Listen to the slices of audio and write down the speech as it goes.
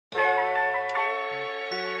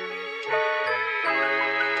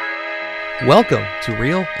Welcome to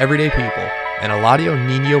Real Everyday People, an Eladio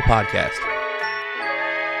Nino podcast.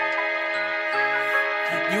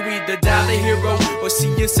 You either die the hero or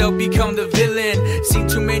see yourself become the villain. Seen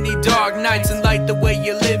too many dark nights and like the way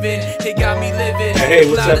you're living. It got me living. Hey,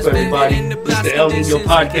 what's up, everybody? This is the El Nino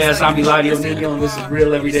podcast. I'm Eladio Nino, and this is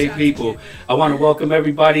Real Everyday People. I want to welcome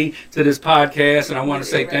everybody to this podcast, and I want to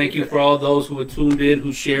say thank you for all those who are tuned in,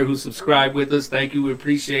 who share, who subscribe with us. Thank you. We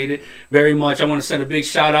appreciate it very much. I want to send a big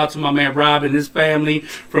shout out to my man Rob and his family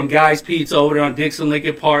from Guy's Pizza over there on Dixon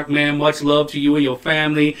Lincoln Park, man. Much love to you and your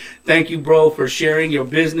family. Thank you, bro, for sharing your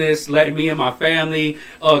business, letting me and my family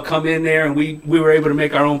come in there, and we were able to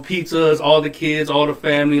make our own pizzas, all the kids, all the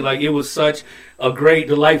family. Like, it was such a great,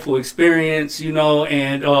 delightful experience, you know,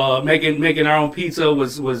 and making our own pizza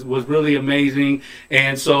was really amazing.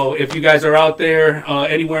 And so if you guys are out there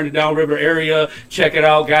anywhere in the Downriver area, check it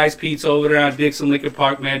out. Guys Pizza over there on Dixon Lincoln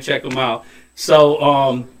Park, man, check them out.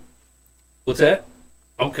 So what's that?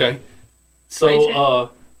 Okay.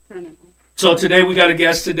 So today we got a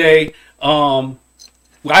guest today.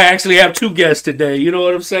 I actually have two guests today. You know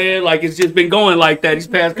what I'm saying? Like, it's just been going like that. These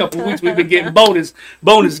past couple of weeks, we've been getting bonus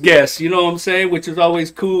guests. You know what I'm saying? Which is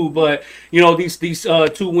always cool. But you know, these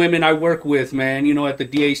two women I work with, man. You know, at the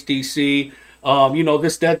DHDC. You know,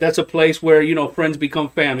 that's a place where, you know, friends become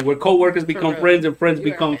family, where coworkers become friends and friends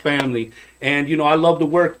become family. And, you know, I love the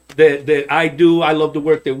work that I do. I love the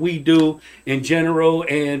work that we do in general.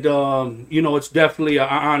 And, you know, it's definitely an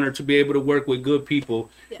honor to be able to work with good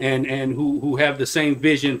people and who have the same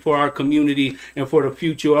vision for our community and for the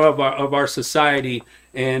future of our society.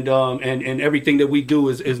 And everything that we do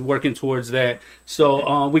is working towards that.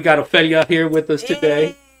 So we got Ofeliza here with us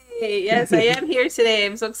today. Yes, I am here today.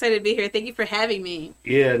 I'm so excited to be here. Thank you for having me.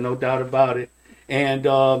 Yeah, no doubt about it. And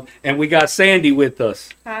we got Sandy with us.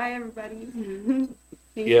 Hi, everybody.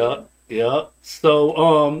 Yeah.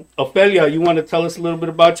 So, Ofeliza, you want to tell us a little bit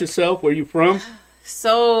about yourself? Where you from?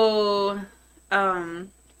 So,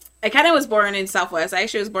 I kind of was born in Southwest. I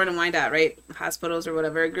actually was born in Wyandotte, right? Hospitals or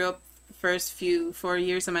whatever. I grew up the first 4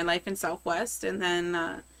 years of my life in Southwest. And then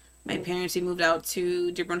my parents, we moved out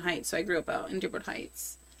to Dearborn Heights. So I grew up out in Dearborn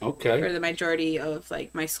Heights. Okay. For the majority of,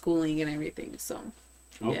 like, my schooling and everything, so.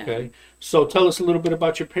 Okay. Yeah. So tell us a little bit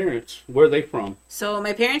about your parents. Where are they from? So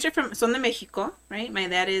my parents are son de Mexico, right? My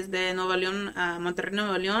dad is de Nuevo León, Monterrey,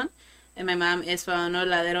 Nuevo León. And my mom is from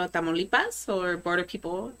Ladero, Tamaulipas, or border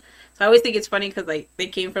people. So I always think it's funny because, like, they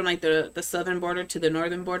came from, like, the southern border to the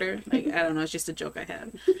northern border. Like, I don't know, it's just a joke I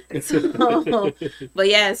have. So, but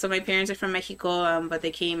yeah, so my parents are from Mexico, but they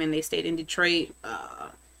came and they stayed in Detroit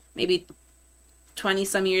maybe 20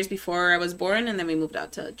 some years before I was born, and then we moved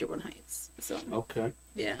out to Dearborn Heights. So okay,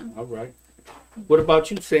 yeah. All right. What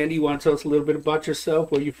about you, Sandy? You want to tell us a little bit about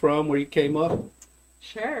yourself? Where you from? Where you came up?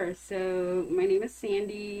 Sure. So my name is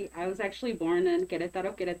Sandy. I was actually born in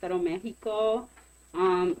Querétaro, Mexico.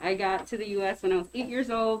 I got to the U.S. when I was 8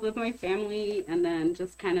 years old with my family, and then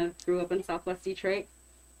just kind of grew up in Southwest Detroit.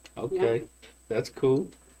 Okay, yeah. That's cool.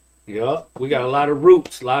 Yeah, we got a lot of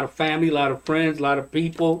roots, a lot of family, a lot of friends, a lot of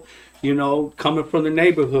people, you know, coming from the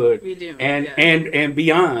neighborhood. We do. And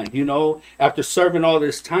beyond, you know, after serving all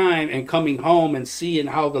this time and coming home and seeing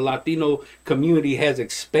how the Latino community has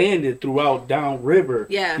expanded throughout downriver.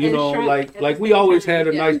 Yeah. You know, like we always had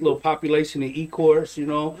a nice little population in Ecorse, you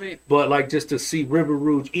know, right. But like just to see River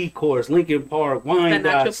Rouge, Ecorse, Lincoln Park,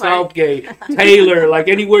 Wyandotte, Southgate, Taylor, like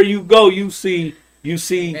anywhere you go, you see, you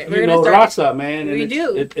know, raza, man.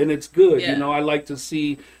 And it's good. Yeah. You know, I like to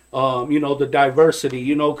see, you know, the diversity,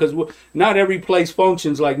 you know, because not every place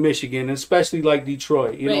functions like Michigan, especially like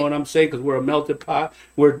Detroit. You know what I'm saying? Because we're a melted pot.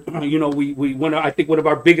 We're, you know, I think one of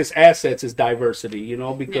our biggest assets is diversity, you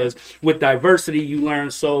know, because with diversity, you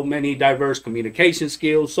learn so many diverse communication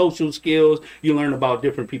skills, social skills. You learn about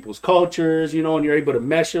different people's cultures, you know, and you're able to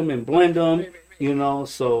mesh them and blend them, you know.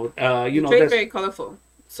 So, you know, that's very colorful.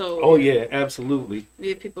 So, oh yeah, absolutely. We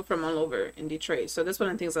have people from all over in Detroit, so that's one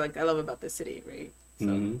of the things I love about the city, right?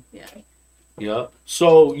 So, yeah.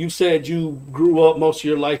 So you said you grew up most of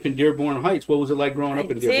your life in Dearborn Heights. What was it like growing up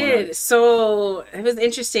in Dearborn Heights? So it was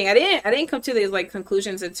interesting. I didn't come to these like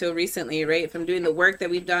conclusions until recently, right? From doing the work that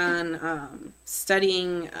we've done,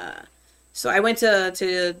 studying. So I went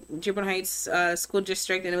to Dearborn Heights school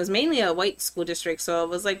district, and it was mainly a white school district. So it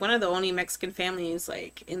was like one of the only Mexican families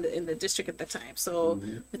like in the district at the time. So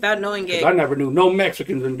without knowing it, I never knew no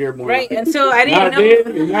Mexicans in Dearborn. Right, and so I didn't know.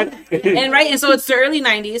 And so it's the early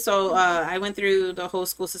 '90s. So I went through the whole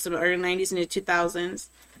school system, the early '90s into 2000s.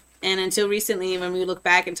 And until recently, when we look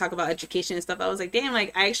back and talk about education and stuff, I was like, damn,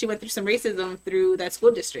 like I actually went through some racism through that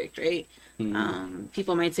school district, right?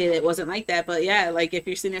 People might say that it wasn't like that, but yeah, like if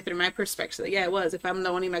you're seeing it through my perspective, yeah, it was. If I'm the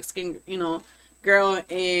only Mexican, girl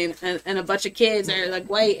and a bunch of kids are like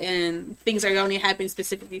white and things are only happening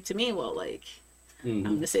specifically to me, well, like I'm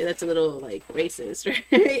gonna say that's a little like racist,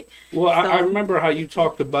 right? Well, I remember how you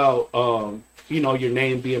talked about your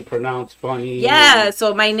name being pronounced funny. Yeah,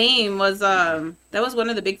 so my name was that was one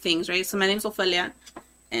of the big things, right? So my name's Ofelia,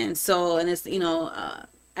 and it's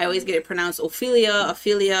I always get it pronounced Ophelia,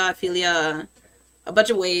 a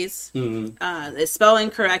bunch of ways. It's spelled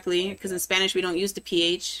incorrectly because in Spanish we don't use the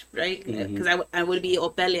PH, right? Because I would be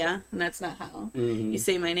Opelia, and that's not how you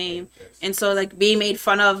say my name. And so like being made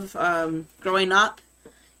fun of growing up,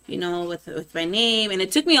 with my name, and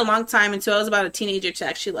it took me a long time until I was about a teenager to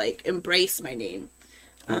actually like embrace my name.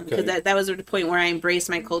 Because that was the point where I embraced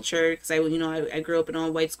my culture, because I grew up in a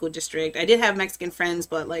white school district. I did have Mexican friends,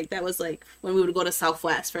 but like that was like when we would go to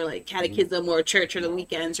Southwest for like catechism or church or the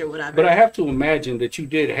weekends or whatever. But I have to imagine that you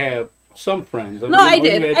did have some friends. I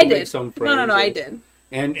did. Some friends. No, I did.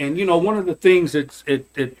 And one of the things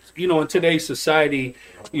in today's society,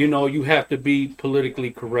 you have to be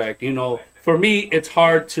politically correct. For me, it's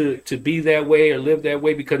hard to be that way or live that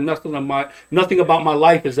way because nothing about my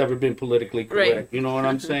life has ever been politically correct. Right. You know what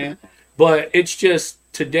I'm saying? But it's just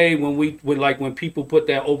today when people put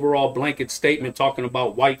that overall blanket statement talking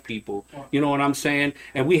about white people, you know what I'm saying?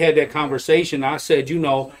 And we had that conversation. I said,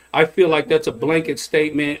 I feel like that's a blanket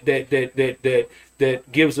statement that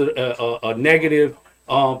gives a negative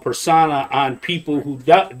persona on people who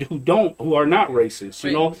are not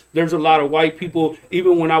racist. There's a lot of white people.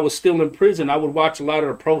 Even when I was still in prison, I would watch a lot of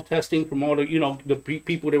the protesting from all the the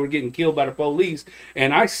people that were getting killed by the police,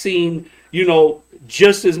 and I seen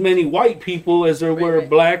just as many white people as there were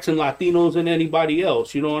blacks and Latinos and anybody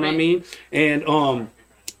else. You know what I mean? And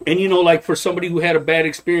like for somebody who had a bad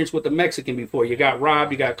experience with a Mexican before, you got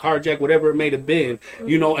robbed, you got carjacked, whatever it may have been,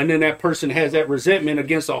 and then that person has that resentment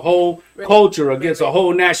against a whole culture, against a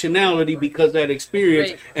whole nationality because of that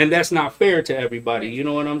experience, and that's not fair to everybody. You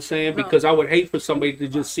know what I'm saying? Because I would hate for somebody to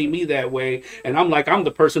just see me that way, and I'm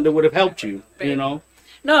the person that would have helped you.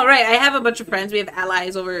 No, right. I have a bunch of friends. We have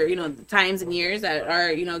allies over, times and years that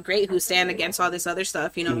are, great, who stand against all this other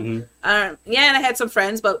stuff, and I had some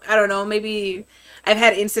friends, but I don't know, maybe I've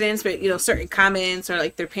had incidents where, certain comments or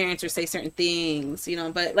like their parents would say certain things,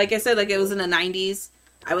 but like I said, like it was in the 90s.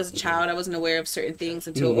 I was a child. I wasn't aware of certain things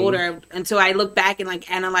until I look back and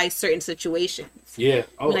like analyze certain situations. Yeah.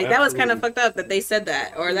 Oh, that was kind of fucked up that they said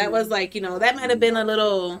that, or that was like, that might have been a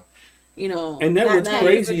little, And then what's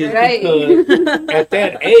crazy is because at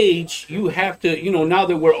that age, you have to, now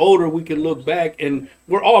that we're older, we can look back and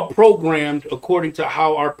we're all programmed according to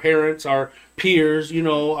how our parents, our peers,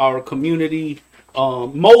 our community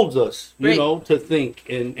molds us, to think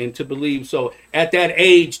and to believe. So at that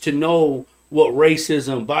age, to know what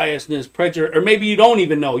racism, biasness, prejudice, or maybe you don't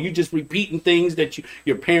even know. You just repeating things that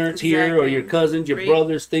your parents hear, or your cousins, your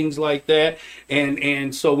brothers, things like that.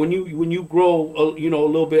 And so when you grow, a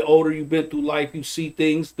little bit older, you've been through life, you see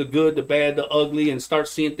things, the good, the bad, the ugly, and start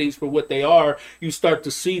seeing things for what they are. You start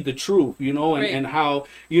to see the truth, and how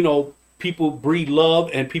people breed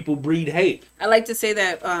love and people breed hate. I like to say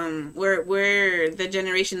that we're the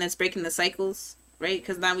generation that's breaking the cycles, right?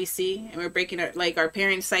 Because now we see, and we're breaking our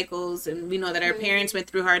parents' cycles, and we know that our parents went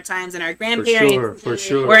through hard times, and our grandparents for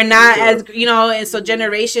sure were not as and so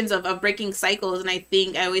generations of breaking cycles. And I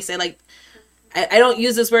think I always say, like, I don't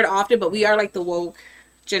use this word often, but we are like the woke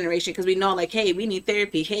generation, because we know, like, hey, we need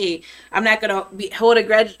therapy. Hey, I'm not gonna hold a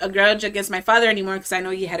grudge against my father anymore because I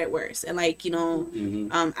know he had it worse. And like,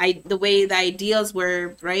 the way the ideals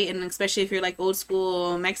were, right, and especially if you're like old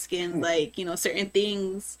school Mexicans, like, certain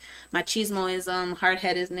things, machismoism,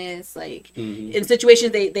 hard-headedness, like in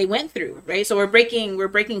situations they went through, right? So we're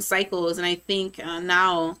breaking cycles, and I think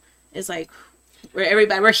now it's like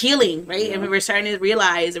we're healing, right? And we're starting to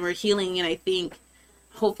realize, and we're healing, and I think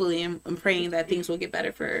hopefully I'm praying that things will get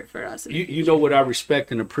better for us. You know what I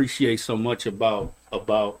respect and appreciate so much about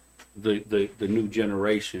the new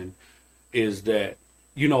generation is that,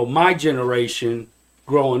 my generation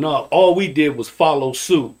growing up, all we did was follow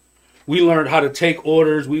suit. We learned how to take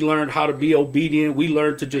orders. We learned how to be obedient. We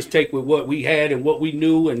learned to just take with what we had and what we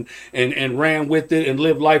knew and ran with it and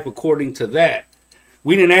live life according to that.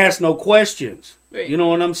 We didn't ask no questions. Right. You know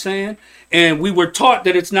what I'm saying? And we were taught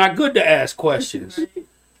that it's not good to ask questions.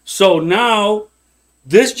 So now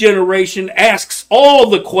this generation asks all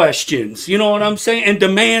the questions, you know what I'm saying, and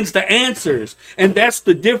demands the answers. And that's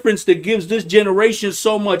the difference that gives this generation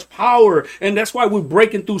so much power. And that's why we're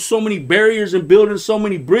breaking through so many barriers and building so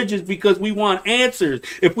many bridges, because we want answers.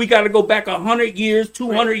 If we got to go back 100 years,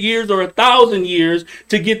 200 years, or 1,000 years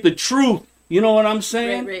to get the truth You know what I'm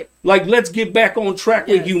saying? Right. Like, let's get back on track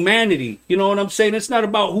with Yes. humanity. You know what I'm saying? It's not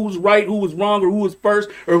about who's right, who was wrong, or who was first,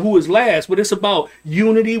 or who was last, but it's about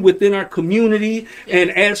unity within our community.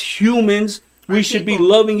 And as humans, we should be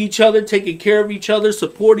loving each other, taking care of each other,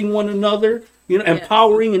 supporting one another, you know,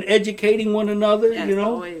 empowering and educating one another, Yes, you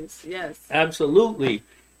know? always. Yes. Absolutely.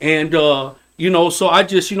 And, you know, so I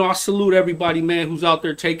just, you know, I salute everybody, man, who's out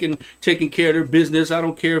there taking care of their business. I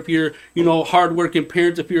don't care if you're, you know, hardworking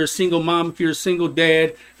parents, if you're a single mom, if you're a single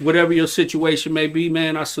dad, whatever your situation may be,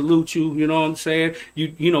 man, I salute you. You know what I'm saying?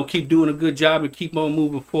 You know, keep doing a good job and keep on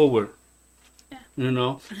moving forward. Yeah. You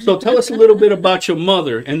know, so tell us a little bit about your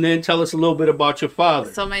mother, and then tell us a little bit about your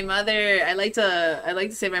father. So my mother, I like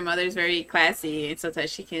to say my mother's very classy, and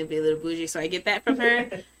sometimes she can be a little bougie. So I get that from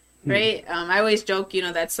her. Right? I always joke, you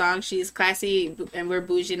know, that song, she's classy and we're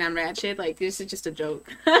bougie and I'm ratchet. Like, this is just a joke.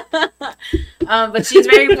 But she's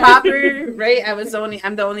very proper, right?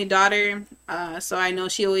 I'm the only daughter. So I know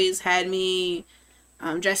she always had me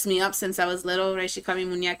dress me up since I was little, right? She called me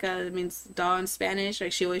muñeca, it means doll in Spanish.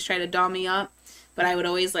 Like, she always tried to doll me up, but I would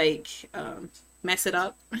always, like, mess it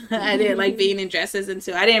up. I didn't like being in dresses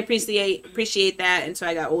until I didn't appreciate that until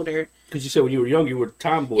I got older. Because you said when you were young, you were a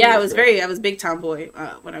tomboy. Yeah, I was big tomboy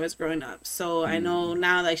when I was growing up. So I know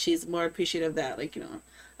now, like, she's more appreciative of that. Like, you know,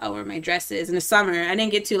 I'll wear my dresses in the summer. I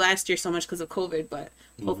didn't get to last year so much because of COVID, but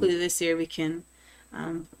hopefully this year we can,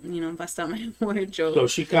 you know, bust out my wardrobe. So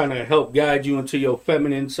she kind of helped guide you into your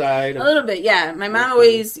feminine side. A little bit, yeah. My mom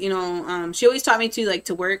always, you know, she always taught me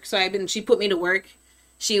to work. So she put me to work.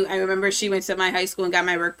 I remember she went to my high school and got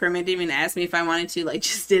my work permit, didn't even ask me if I wanted to, like,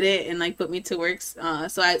 just did it and, like, put me to work.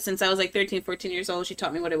 Since I was, like, 13, 14 years old, she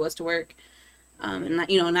taught me what it was to work. And,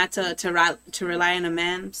 not, you know, not to rely on a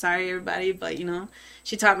man. Sorry, everybody. But, you know,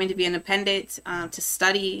 she taught me to be independent, to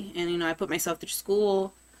study. And, you know, I put myself through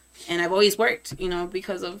school. And I've always worked, you know,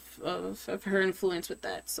 because of her influence with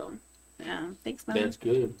that. So, yeah. Thanks, Mom. That's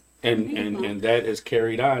good. And that is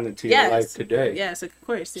carried on into your life today. Yes, of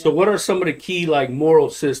course. Yeah. So what are some of the key, like,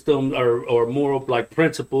 moral systems or moral, like,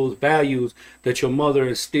 principles, values that your mother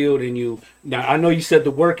instilled in you? Now, I know you said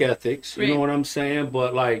the work ethics, you know what I'm saying?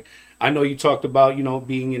 But, like, I know you talked about, you know,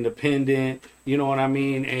 being independent, you know what I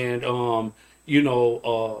mean? And, you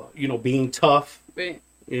know, being tough,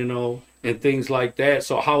 you know, and things like that.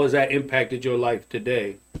 So how has that impacted your life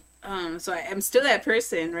today? So I'm still that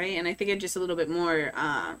person, right? And I think I'm just a little bit more,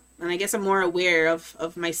 and I guess I'm more aware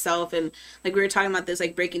of myself. And like we were talking about this,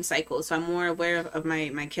 like breaking cycles. So I'm more aware of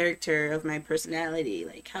my character, of my personality,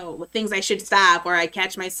 like what things I should stop, or I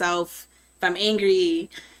catch myself if I'm angry,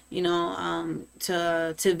 you know,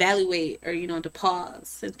 to evaluate, or, you know, to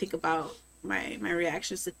pause and think about my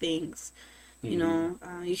reactions to things. You know,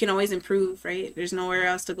 you can always improve, right? There's nowhere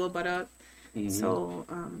else to go but up. So,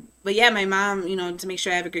 but yeah, my mom, you know, to make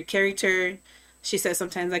sure I have a good character, she says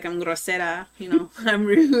sometimes, like, I'm grosera, you know, I'm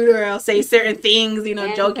rude, or I'll say certain things, you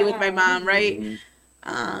know, joking with my mom, right? You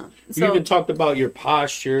even talked about your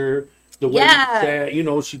posture, the way you sat, you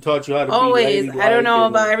know, she taught you how to always. be ladylike. I don't know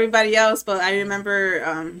about everybody else, but I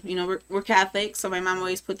remember, you know, we're Catholic, so my mom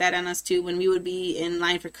always put that on us too. When we would be in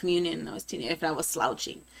line for communion, if I was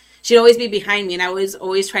slouching, she'd always be behind me, and I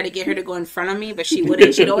always try to get her to go in front of me, but she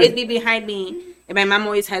wouldn't. She'd always be behind me, and my mom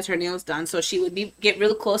always has her nails done, so she would get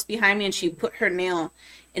real close behind me, and she'd put her nail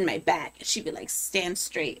in my back, and she'd be like, stand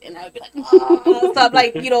straight, and I would be like, oh, so I'm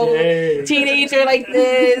like, you know, teenager like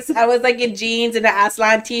this. I was like in jeans and an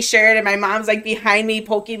Aslan t-shirt, and my mom's like behind me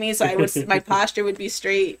poking me, so my posture would be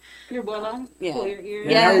straight. Your bola, pull your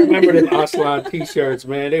ears. Yeah, I remember the Aslan t-shirts,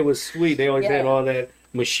 man. They was sweet. They always had all that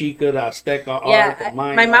Mexica, the Azteca art.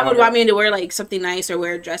 My mom would want me to wear like something nice or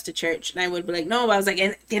wear a dress to church, and I would be like, no. I was like,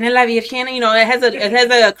 tiene la Virgen, you know, it has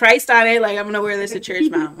a Christ on it. Like, I'm gonna wear this to church,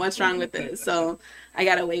 Mom. What's wrong with this? So I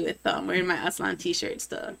got away with wearing my Aslan t-shirts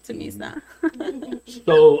to Misa.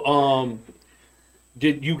 So,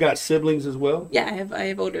 did you got siblings as well? Yeah, I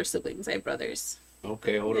have older siblings. I have brothers.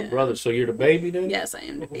 Okay, older brothers. So you're the baby then? Yes, I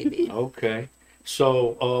am the baby. Okay.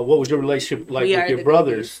 So, what was your relationship like with your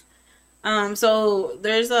brothers? So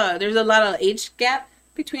there's a lot of age gap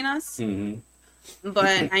between us.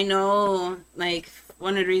 But I know, like,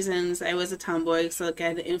 one of the reasons I was a tomboy, so like I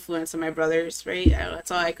had the influence of my brothers, right? That's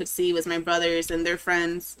all I could see was my brothers and their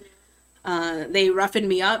friends. They roughened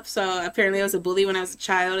me up, so apparently I was a bully when I was a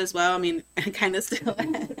child as well. I mean, I kind of still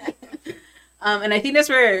am. And I think that's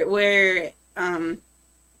where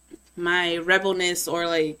my rebelness, or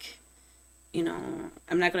like, you know,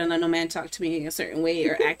 I'm not going to let no man talk to me a certain way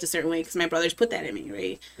or act a certain way, because my brothers put that in me,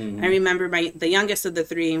 right? I remember the youngest of the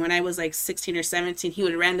three, when I was like 16 or 17, he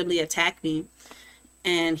would randomly attack me.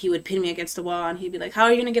 And he would pin me against the wall, and he'd be like, how are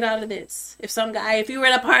you going to get out of this? If you were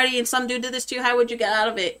at a party and some dude did this to you, how would you get out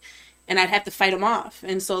of it? And I'd have to fight him off.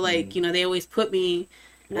 And so, like, you know, they always put me...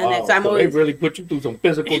 Wow, so they really put you through some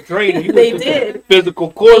physical training. They did.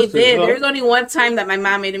 Physical courses. They did. Huh? There's only one time that my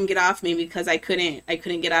mom made him get off me because I couldn't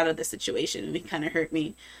get out of the situation, and it kind of hurt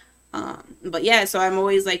me. But yeah, so I'm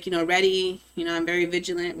always like, you know, ready. You know, I'm very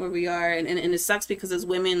vigilant where we are, and it sucks because as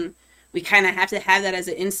women, we kind of have to have that as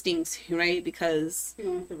an instinct, right? Because,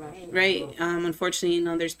 right, unfortunately, you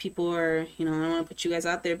know, there's people or, you know, I don't want to put you guys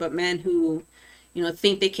out there, but men who, you know,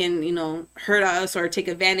 think they can, you know, hurt us or take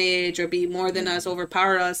advantage or be more than us,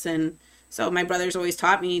 overpower us. And so my brothers always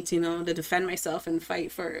taught me to, you know, to defend myself and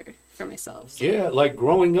fight for myself. So. Yeah, like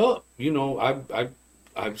growing up, you know,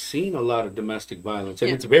 I've seen a lot of domestic violence,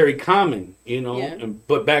 and it's very common, you know. Yeah.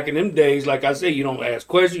 But back in them days, like I say, you don't ask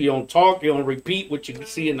questions, you don't talk, you don't repeat what you can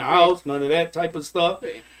see in the house, none of that type of stuff.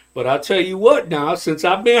 Right. But I tell you what, now since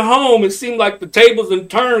I've been home, it seemed like the tables have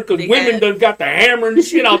turned because women done got the hammer and the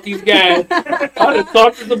shit out these guys. I done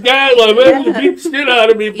talked to some guys like, man, you beat the shit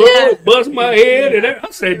out of me, bro. Yeah. Bust my head, and I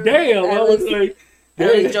said, damn. I was like.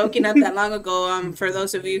 I was joking not that long ago. For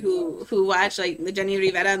those of you who watch like the Jenny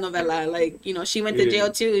Rivera novela, like, you know, she went to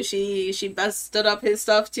jail too. She busted up his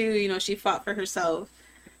stuff too. You know, she fought for herself,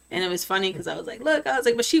 and it was funny because I was like,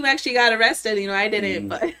 but she actually got arrested. You know, I didn't,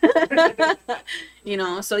 but you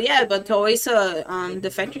know, so yeah. But to always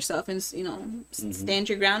defend yourself and, you know, stand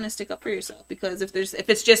your ground and stick up for yourself, because if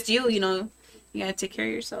it's just you, you know, you gotta take care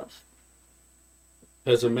of yourself.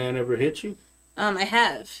 Has a man ever hit you? I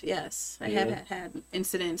have, yes. I have had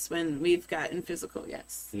incidents when we've gotten physical,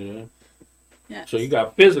 yes. Yeah. Yeah. So you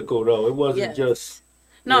got physical, though. It wasn't just...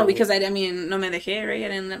 No, because I mean, no me dejé, right? I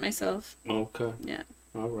didn't let myself. Okay. Yeah.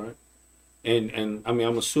 All right. And I mean,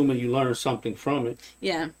 I'm assuming you learned something from it.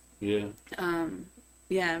 Yeah. Yeah.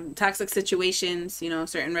 Yeah, toxic situations, you know,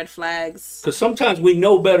 certain red flags. Because sometimes we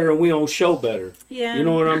know better and we don't show better. Yeah. You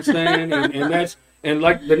know what I'm saying? and that's... And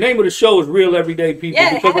like the name of the show is Real Everyday People,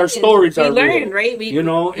 because our stories are learn, real, right? You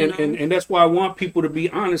know, and that's why I want people to be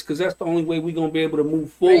honest, because that's the only way we're gonna be able to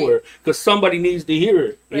move forward. Because somebody needs to hear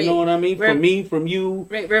it. You know what I mean? From me, from you.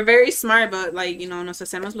 Right. We're very smart, but like, you know, nos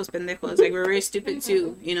hacemos los pendejos. Like, we're very stupid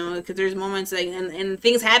too. You know, because there's moments like and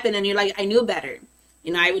things happen, and you're like, I knew better.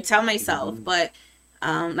 You know, I would tell myself, but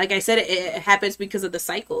like I said, it happens because of the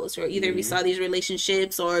cycles, or either we saw these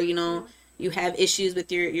relationships, or, you know, you have issues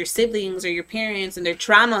with your siblings or your parents and their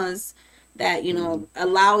traumas that, you know,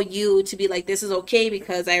 allow you to be like, this is okay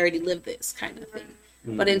because I already lived this kind of thing.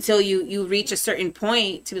 But until you reach a certain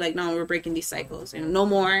point to be like, no, we're breaking these cycles and no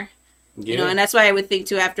more, you know. And that's why I would think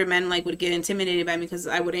too, after men like would get intimidated by me, because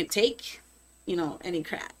I wouldn't take, you know, any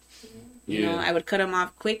crap. You know, I would cut them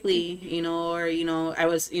off quickly, you know, or, you know, I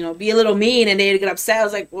was, you know, be a little mean and they'd get upset. I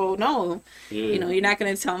was like, well, no, you know, you're not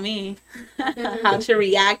going to tell me how to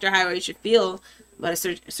react or how I should feel about a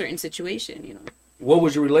certain situation, you know. What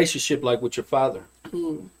was your relationship like with your father?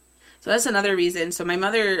 Ooh. So that's another reason. So my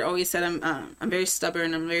mother always said I'm very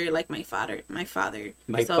stubborn. I'm very like my father. My father?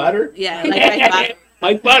 Yeah, like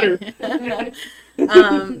my father. My father.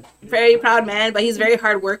 Very proud man, but he's very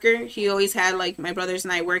hard worker. He always had like my brothers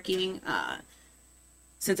and I working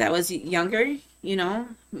since I was younger, you know.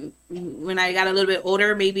 When I got a little bit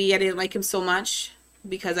older, maybe I didn't like him so much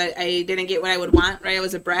because I didn't get what I would want, right? I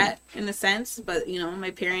was a brat in a sense, but, you know,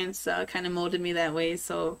 my parents kind of molded me that way.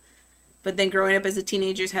 So, but then growing up as a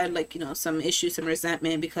teenager had like, you know, some issues, some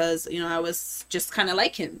resentment because, you know, I was just kind of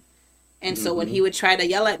like him. And so when he would try to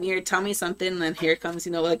yell at me or tell me something, then here comes,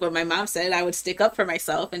 you know, like what my mom said, I would stick up for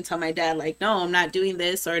myself and tell my dad, like, no, I'm not doing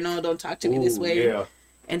this, or no, don't talk to me this way. Yeah.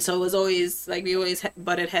 And so it was always, like, we always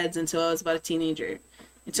butted heads until I was about a teenager.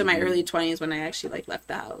 Until my early 20s when I actually, like, left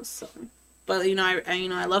the house. So. But, you know,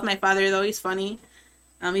 I love my father, though. He's funny.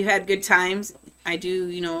 We've had good times. I do,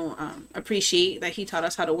 you know, appreciate that he taught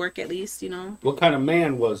us how to work at least, you know. What kind of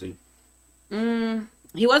man was he?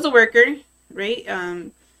 He was a worker,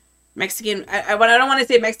 right? Mexican. I don't want to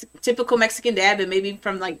say typical Mexican dad, but maybe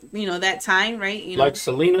from like, you know, that time, right? You know, like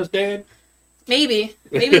Selena's dad. Maybe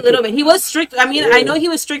a little bit. He was strict. I mean, I know he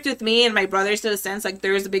was strict with me and my brothers to a sense. Like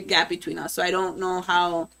there was a big gap between us, so I don't know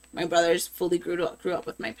how my brothers fully grew up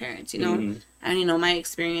with my parents. You know, and you know my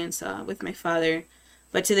experience with my father.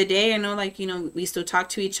 But to the day, I know, like, you know, we still talk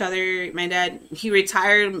to each other. My dad, he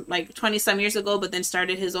retired like 20 some years ago, but then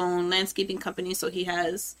started his own landscaping company, so he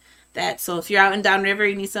has that. So if you're out in Downriver,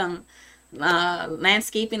 you need some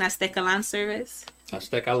landscaping, Azteca Land Service.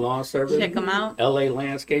 Azteca Lawn Service. Check them out. LA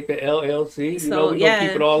Landscaping LLC. So, we're going to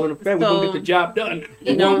keep it all in effect. We're going to get the job done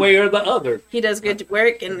one way or the other. He does good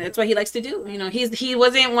work, and that's what he likes to do. He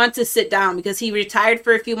wasn't one to sit down because he retired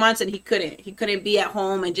for a few months and he couldn't be at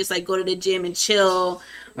home and just like go to the gym and chill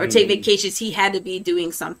or take vacations. He had to be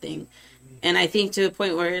doing something. And I think to a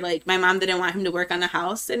point where like my mom didn't want him to work on the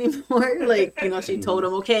house anymore. Like, she told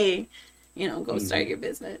him, okay, go start your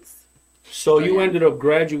business. So you ended up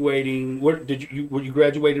graduating. Were you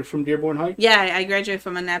graduated from Dearborn Heights? Yeah, I graduated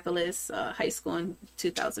from Annapolis High School in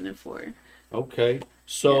 2004. Okay.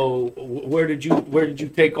 So where did you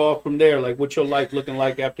take off from there? Like, what's your life looking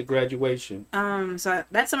like after graduation? So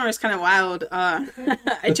that summer was kind of wild.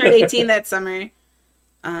 I turned 18 that summer.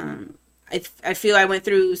 I feel I went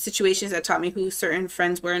through situations that taught me who certain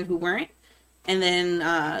friends were and who weren't. And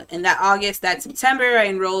then in that September, I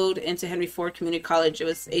enrolled into Henry Ford Community College. It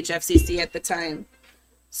was HFCC at the time.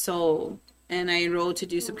 So, and I enrolled to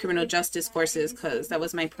do some criminal justice courses because that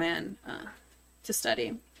was my plan to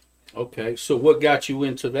study. Okay. So what got you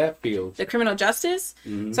into that field? The criminal justice?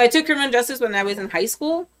 Mm-hmm. So I took criminal justice when I was in high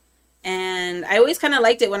school. And I always kind of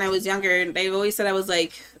liked it when I was younger. They always said I was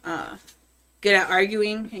like good at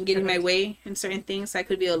arguing and getting my way in certain things. So I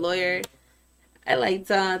could be a lawyer. I liked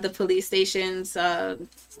the police stations,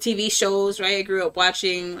 TV shows, right? I grew up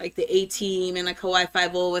watching like the A-Team and like Hawaii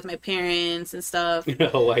Five-0 with my parents and stuff.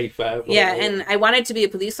 Hawaii Five-0. Yeah, and I wanted to be a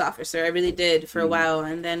police officer. I really did for a while.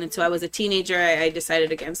 And then until I was a teenager, I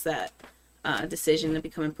decided against that decision to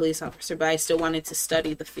become a police officer. But I still wanted to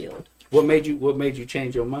study the field. What made you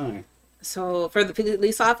change your mind? So for the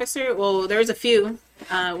police officer, well, there was a few.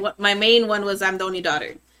 My main one was I'm the only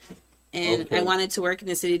daughter. And I wanted to work in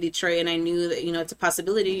the city of Detroit, and I knew that, it's a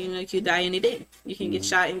possibility, you could die any day. You can get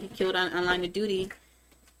shot and get killed on line of duty.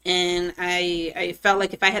 And I felt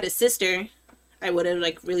like if I had a sister, I would have,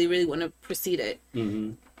 like, really, really want to proceed it.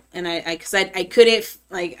 Mm-hmm. And because I couldn't,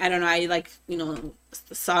 like, I don't know, I,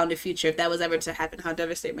 saw in the future if that was ever to happen, how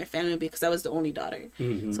devastated my family would be, because I was the only daughter.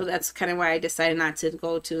 Mm-hmm. So that's kind of why I decided not to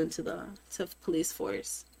go into the police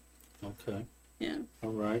force. Okay. Yeah. All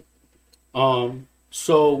right.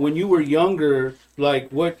 So when you were younger, like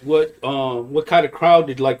what kind of crowd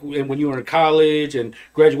did, like when you were in college and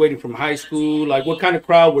graduating from high school, like what kind of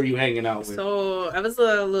crowd were you hanging out with? So I was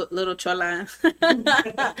a little chola.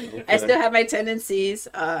 Okay. I still have my tendencies.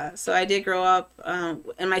 So I did grow up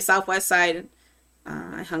in my Southwest side.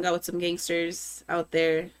 I hung out with some gangsters out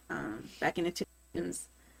there back in the 2000s.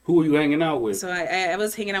 Who were you hanging out with? So I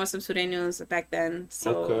was hanging out with some Sureños back then.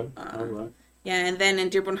 So, okay, all right. Yeah, and then in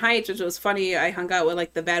Dearborn Heights, which was funny, I hung out with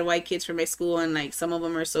like the bad white kids from my school, and like some of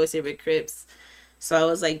them were associated with Crips. So I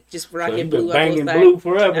was like just rocking blue. So banging blue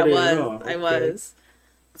forever. I was.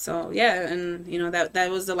 So yeah, and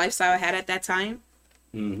that was the lifestyle I had at that time.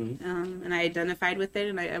 Mm-hmm. And I identified with it,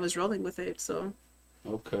 and I was rolling with it. So.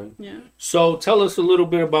 Okay. Yeah. So tell us a little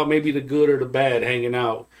bit about maybe the good or the bad hanging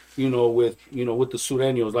out, with the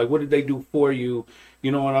Sureños. Like, what did they do for you?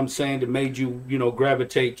 You know what I'm saying? That made you,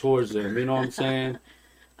 gravitate towards them. You know what I'm saying?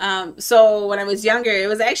 So when I was younger, it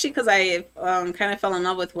was actually because I kind of fell in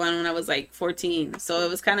love with one when I was like 14. So it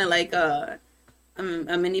was kind of like a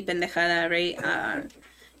mini pendejada, right?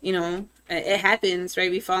 It happens, right?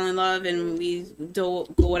 We fall in love and we do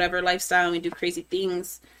whatever lifestyle and we do crazy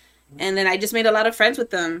things. And then I just made a lot of friends with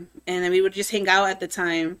them. And then we would just hang out at the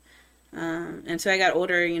time. Until I got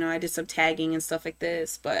older, I did some tagging and stuff like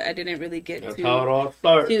this, but I didn't really get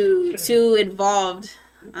too involved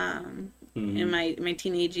in my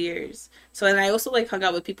teenage years. So, and I also like hung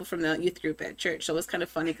out with people from the youth group at church. So it was kind of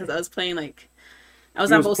funny because I was playing I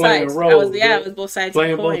was on both sides. I was both sides of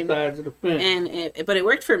the coin. Both sides of the fence. But it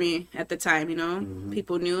worked for me at the time. Mm-hmm.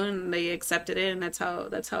 People knew and they accepted it, and that's how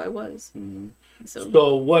I was. Mm-hmm.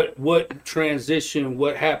 So what transition?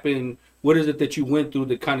 What happened? What is it that you went through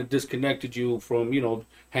that kind of disconnected you from,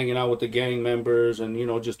 hanging out with the gang members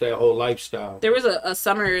and, just that whole lifestyle? There was a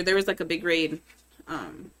summer, there was like a big raid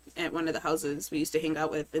at one of the houses we used to hang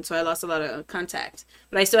out with. And so I lost a lot of contact.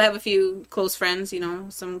 But I still have a few close friends,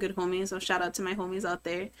 some good homies. So shout out to my homies out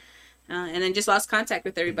there. And then just lost contact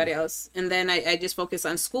with everybody else. And then I just focused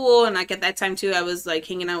on school. And like at that time, too, I was like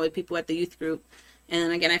hanging out with people at the youth group. And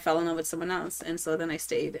then again, I fell in love with someone else. And so then I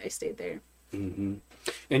stayed there. Mm-hmm.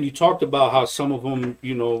 And you talked about how some of them,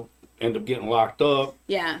 end up getting locked up.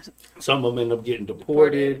 Yeah. Some of them end up getting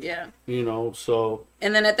deported. Yeah. So.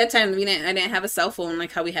 And then at that time, I didn't have a cell phone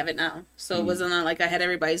like how we have it now. So it wasn't like I had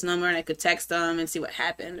everybody's number and I could text them and see what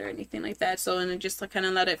happened or anything like that. So, and it just kind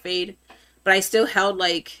of let it fade. But I still held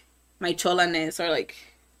like my cholaness or like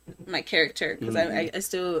my character because I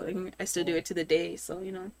still do it to the day. So,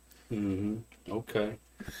 Mm-hmm. Okay.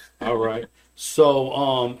 All right.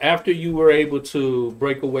 So after you were able to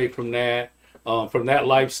break away from that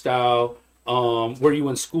lifestyle, were you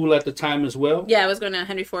in school at the time as well? Yeah, I was going to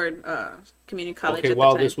Henry Ford Community College. Okay, at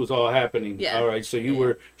while the time. this was all happening. Yeah. All right, so you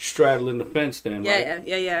were straddling the fence then, right?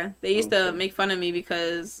 Yeah. They used to make fun of me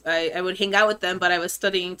because I would hang out with them, but I was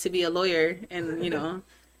studying to be a lawyer, and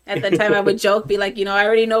at that time I would joke, be like, I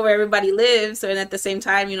already know where everybody lives, and at the same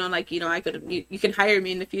time, I could you can hire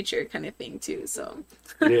me in the future, kind of thing too. So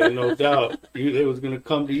yeah, no doubt. They was gonna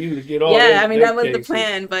come to you to get all. Yeah, I mean that was the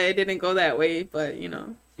plan, but it didn't go that way. But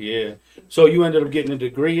Yeah. So you ended up getting a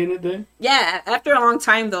degree in it then? Yeah, after a long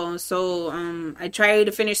time though. So I tried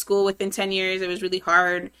to finish school within 10 years. It was really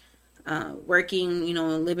hard working,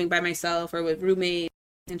 living by myself or with roommates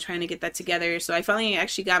and trying to get that together. So I finally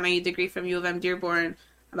actually got my degree from U of M Dearborn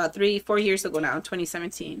about 3-4 years ago now,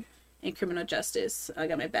 2017, in criminal justice. I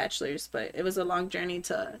got my bachelor's, but it was a long journey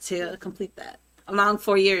to complete that. A long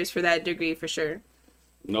 4 years for that degree for sure.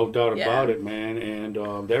 No doubt about it, man. And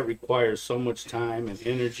that requires so much time and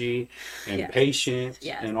energy and patience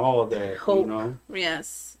and all of that. Hope.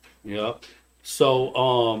 Yes. Yep.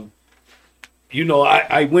 So,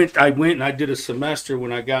 I went and I did a semester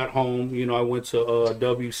when I got home. I went to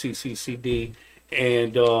WCCCD,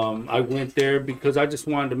 and I went there because I just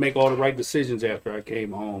wanted to make all the right decisions after I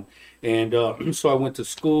came home. And so I went to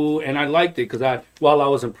school, and I liked it because while I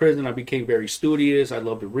was in prison, I became very studious. I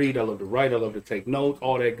love to read, I love to write, I love to take notes,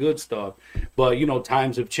 all that good stuff. But,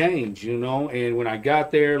 times have changed, and when I got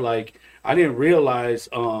there, I didn't realize,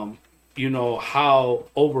 how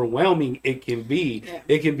overwhelming it can be. Yeah.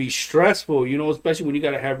 It can be stressful, especially when you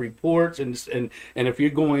got to have reports and if you're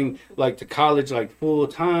going to college full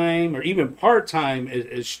time or even part time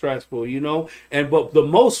is stressful, but the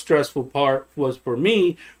most stressful part was for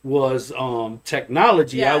me was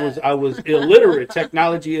technology. Yeah. I was illiterate,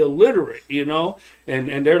 technology illiterate,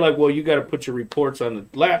 and they're like, well, you got to put your reports on the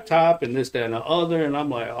laptop and this, that, and the other. And I'm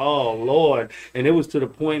like, oh, Lord. And it was to the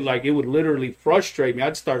point, it would literally frustrate me.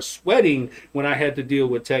 I'd start sweating when I had to deal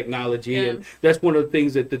with technology. Yeah. And that's one of the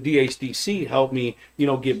things that the DHDC helped me,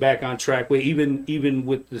 get back on track with, even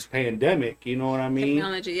with this pandemic. You know what I mean?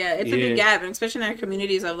 Technology, yeah. It's a big gap, and especially in our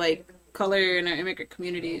communities of, color and our immigrant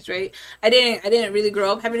communities, right? I didn't really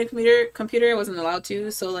grow up having a computer. I wasn't allowed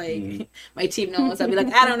to, so my team knows. I'd be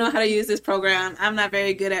like, I don't know how to use this program. I'm not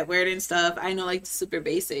very good at Word and stuff. I know the super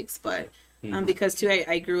basics, but because too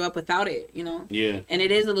I grew up without it, Yeah. And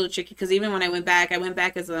it is a little tricky because even when I went back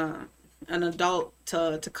as an adult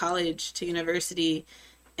to college, to university,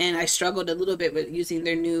 and I struggled a little bit with using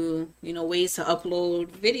their new, ways to upload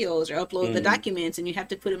videos or upload the documents, and you have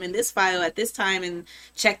to put them in this file at this time and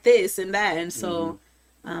check this and that. And so,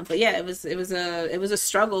 but yeah, it was a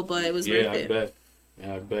struggle, but it was worth it.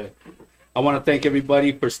 I bet. I want to thank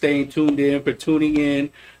everybody for staying tuned in, for tuning in.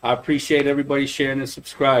 I appreciate everybody sharing and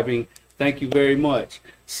subscribing. Thank you very much.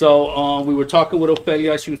 So we were talking with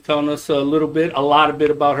Ofelia. She was telling us a lot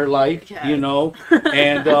about her life,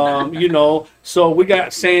 and, so we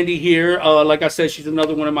got Sandy here. Like I said, she's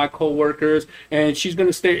another one of my coworkers, and she's going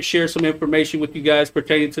to share some information with you guys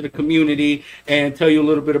pertaining to the community and tell you a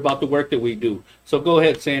little bit about the work that we do. So go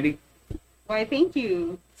ahead, Sandy. Why, thank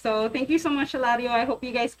you. So thank you so much, Eladio. I hope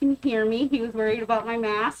you guys can hear me. He was worried about my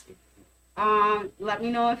mask. Let me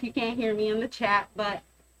know if you can't hear me in the chat, but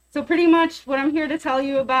so pretty much what I'm here to tell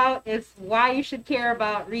you about is why you should care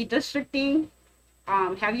about redistricting.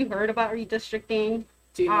 Have you heard about redistricting?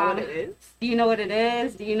 Do you know what it is? Do you know what it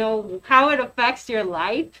is? Do you know how it affects your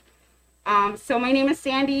life? So my name is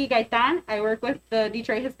Sandy Gaitan. I work with the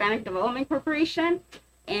Detroit Hispanic Development Corporation,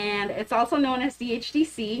 and it's also known as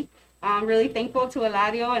DHDC. I'm really thankful to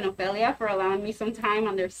Eladio and Ofelia for allowing me some time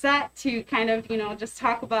on their set to kind of, just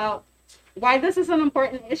talk about why this is an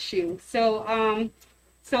important issue. So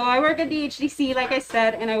I work at DHDC, like I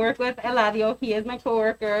said, and I work with Eladio. He is my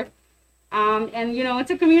coworker. And,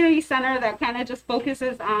 it's a community center that kind of just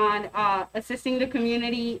focuses on assisting the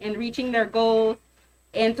community in reaching their goals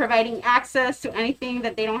and providing access to anything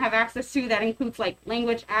that they don't have access to. That includes,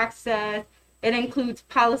 language access. It includes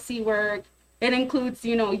policy work. It includes,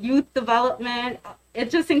 youth development. It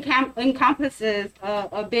just encompasses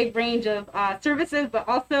a big range of services, but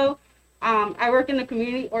also I work in the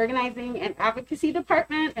community organizing and advocacy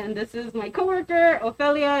department, and this is my coworker,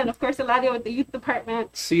 Ofelia, and of course, Eladio with the youth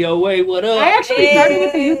department. COA, what up? I actually started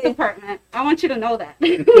with the youth department. I want you to know that.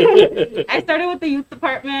 I started with the youth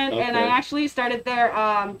department, and I actually started there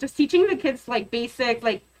just teaching the kids, basic,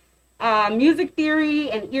 music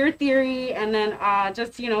theory and ear theory, and then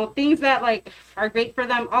just, things that, are great for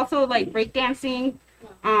them. Also, breakdancing.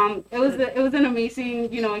 It was an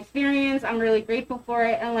amazing, experience. I'm really grateful for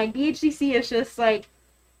it. And BHDC is just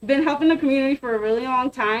been helping the community for a really long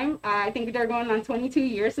time. I think they're going on 22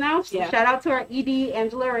 years now. So shout out to our ED,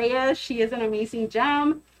 Angela Reyes. She is an amazing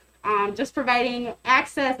gem. Just providing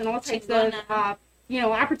access and all types of,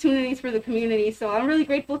 opportunities for the community. So I'm really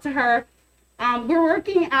grateful to her. We're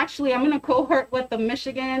working, actually, I'm in a cohort with the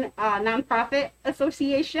Michigan Nonprofit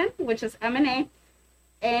Association, which is M&A.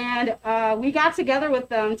 And we got together with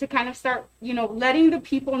them to kind of start, letting the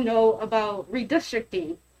people know about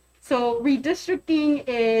redistricting. So redistricting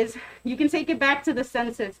is, you can take it back to the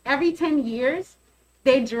census. Every 10 years,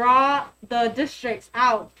 they draw the districts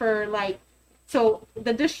out for so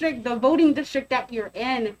the voting district that you're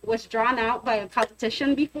in was drawn out by a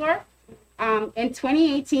politician before. In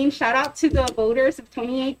 2018, shout out to the voters of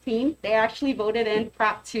 2018. They actually voted in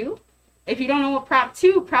Prop 2. If you don't know what Prop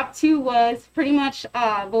 2 was pretty much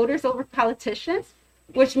voters over politicians,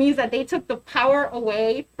 which means that they took the power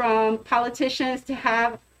away from politicians to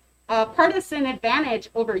have a partisan advantage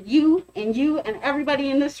over you and everybody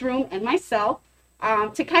in this room and myself,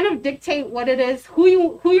 to kind of dictate what it is, who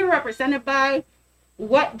you're represented by,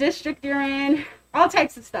 what district you're in, all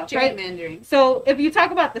types of stuff, right? Gerrymandering. So if you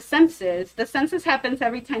talk about the census happens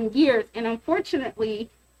every 10 years, and unfortunately,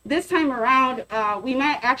 this time around, we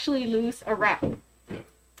might actually lose a rep.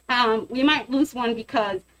 We might lose one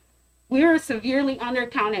because we're severely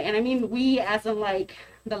undercounted, and I mean we as in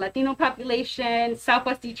the Latino population,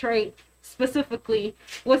 Southwest Detroit specifically,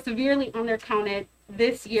 was severely undercounted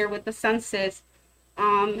this year with the census.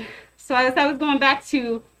 So as I was going back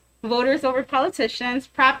to voters over politicians,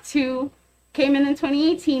 Prop 2 came in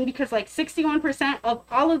 2018 because 61% of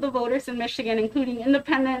all of the voters in Michigan, including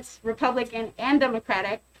independents, Republican, and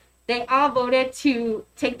Democratic, they all voted to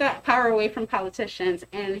take that power away from politicians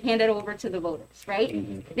and hand it over to the voters, right?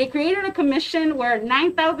 Mm-hmm. They created a commission where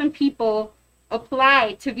 9,000 people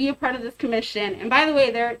applied to be a part of this commission. And by the way,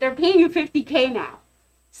 they're paying you $50K now.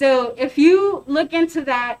 So if you look into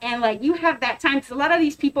that and you have that time, because a lot of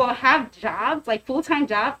these people have jobs, full-time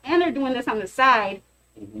jobs, and they're doing this on the side,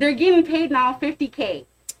 they're getting paid now $50K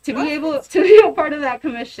to be able to be a part of that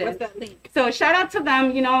commission. What's that link? So shout out to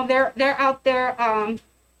them. They're out there.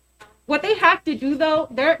 What they have to do though,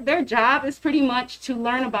 their job is pretty much to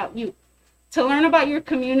learn about you, to learn about your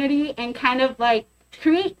community, and kind of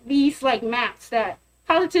create these maps that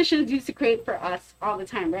politicians used to create for us all the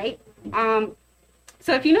time, right?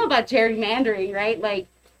 So if you know about gerrymandering, right?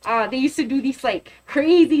 They used to do these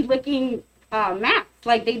crazy looking maps.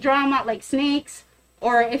 They draw them out like snakes.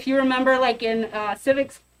 Or if you remember in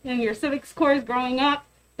your civics course growing up,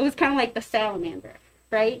 it was kind of like the salamander,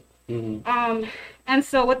 right? Mm-hmm. And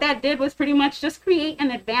so what that did was pretty much just create an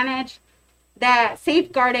advantage that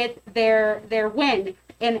safeguarded their win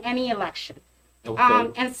in any election.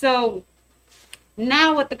 Okay. And so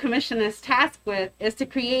now what the commission is tasked with is to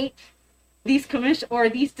create these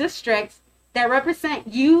these districts that represent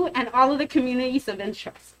you and all of the communities of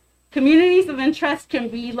interest. Communities of interest can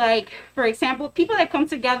be for example, people that come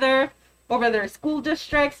together over their school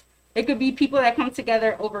districts. It could be people that come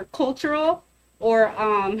together over cultural or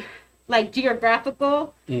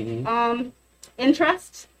geographical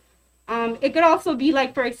interests. It could also be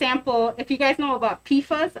for example, if you guys know about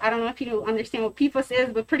PFAS, I don't know if you understand what PFAS is,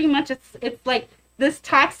 but pretty much it's this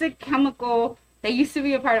toxic chemical that used to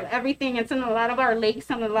be a part of everything. It's in a lot of our lakes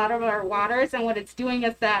and a lot of our waters, and what it's doing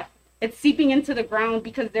is that it's seeping into the ground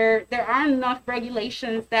because there aren't enough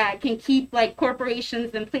regulations that can keep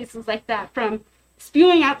corporations and places like that from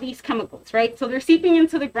spewing out these chemicals, right? So they're seeping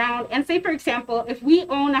into the ground. And say, for example, if we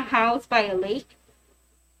own a house by a lake,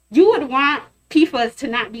 you would want PFAS to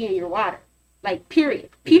not be in your water, period.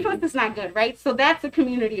 PFAS is not good, right? So that's a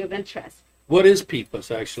community of interest. What is PFAS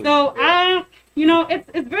actually? So,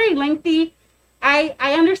 it's very lengthy. I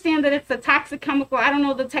understand that it's a toxic chemical. I don't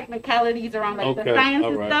know the technicalities around the science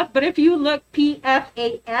and stuff, but if you look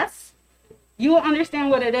PFAS, you will understand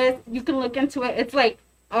what it is. You can look into it. It's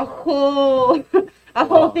a whole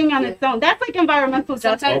thing on its own. That's environmental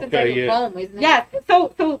justice. Sometimes it's foam, isn't it? Yeah.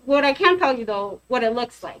 So what I can tell you though, what it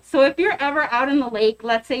looks like. So if you're ever out in the lake,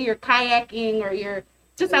 let's say you're kayaking or you're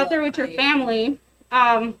just out there with your family,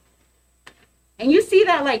 and you see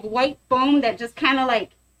that white foam that just kind of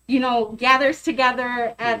gathers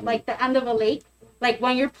together at the end of a lake,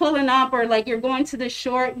 when you're pulling up or you're going to the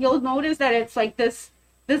shore, you'll notice that it's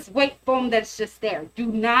this white foam that's just there. Do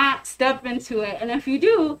not step into it, and if you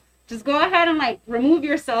do, just go ahead and remove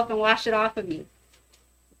yourself and wash it off of you,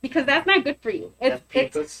 because that's not good for you. That's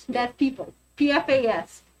PFAS.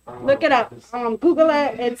 PFAS. Look it up. Google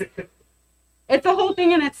it. It's a whole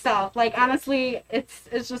thing in itself. Honestly, it's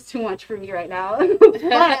just too much for me right now.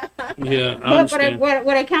 But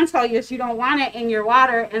what I can tell you is you don't want it in your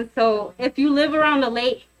water. And so if you live around a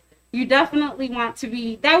lake, you definitely want to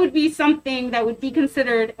be, that would be something that would be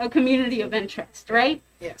considered a community of interest, right?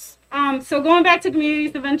 Yes. So going back to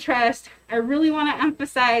communities of interest, I really want to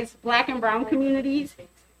emphasize Black and Brown communities.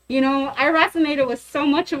 You know, I resonated with so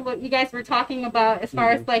much of what you guys were talking about as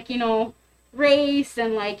far as like, you know, race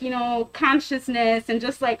and like, you know, consciousness and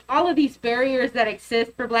just like all of these barriers that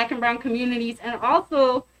exist for Black and Brown communities. And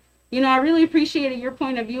also, you know, I really appreciated your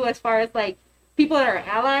point of view as far as like people that are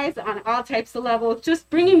allies on all types of levels, just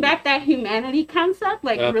bringing back that humanity concept,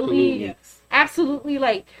 like really, absolutely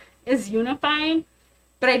like is unifying.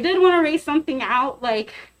 But I did want to raise something out,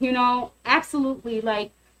 like, you know, absolutely,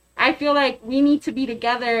 like, I feel like we need to be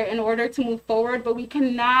together in order to move forward, but we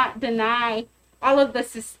cannot deny all of the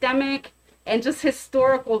systemic and just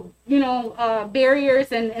historical, you know,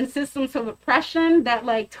 barriers and systems of oppression that,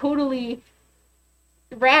 like, totally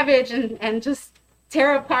ravage and just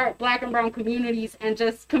tear apart Black and Brown communities and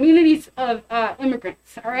just communities of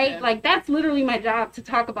immigrants, all right? Yeah. Like, that's literally my job to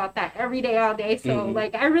talk about that every day, all day. So,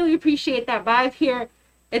 like, I really appreciate that vibe here.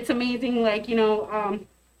 It's amazing, like, you know,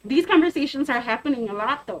 these conversations are happening a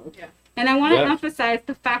lot, though. Yeah. And I want to emphasize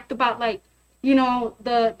the fact about, like, you know,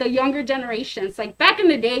 the younger generations. Like, back in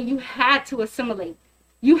the day, you had to assimilate.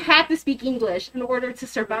 You had to speak English in order to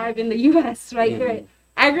survive in the U.S., right? Right.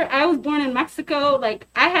 I was born in Mexico. Like,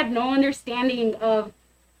 I had no understanding of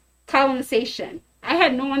colonization. I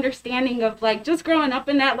had no understanding of, like, just growing up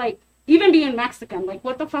in that, like, even being Mexican, like,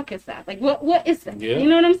 what the fuck is that? Like, what is that? Yeah. You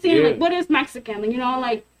know what I'm saying? Yeah. Like, what is Mexican? You know,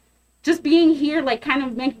 like, just being here, like, kind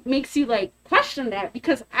of makes you, like, question that.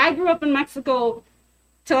 Because I grew up in Mexico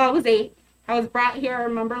till I was 8. I was brought here. I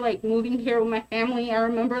remember, like, moving here with my family. I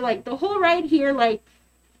remember, like, the whole ride here, like,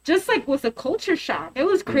 just, like, was a culture shock. It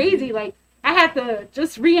was crazy. Like, I had to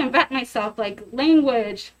just reinvent myself, like,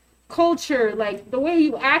 language, culture, like, the way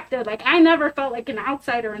you acted. Like, I never felt like an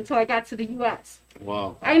outsider until I got to the U.S.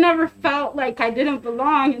 Wow. I never felt like I didn't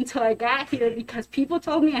belong until I got here because people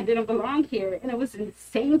told me I didn't belong here, and it was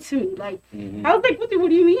insane to me. Like, I was like, what do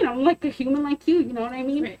you mean? I'm like a human like you know what I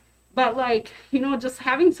mean? Right. But, like, you know, just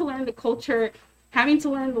having to learn the culture, having to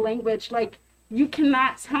learn the language, like, you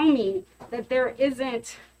cannot tell me that there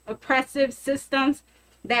isn't oppressive systems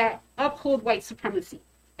that uphold white supremacy.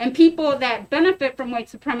 And people that benefit from white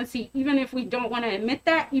supremacy, even if we don't want to admit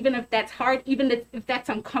that, even if that's hard, even if that's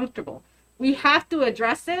uncomfortable. We have to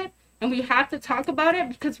address it, and we have to talk about it,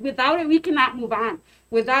 because without it, we cannot move on.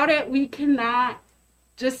 Without it, we cannot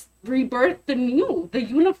just rebirth the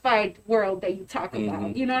unified world that you talk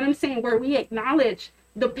about. You know what I'm saying? Where we acknowledge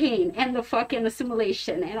the pain and the fucking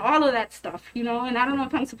assimilation and all of that stuff, you know? And I don't know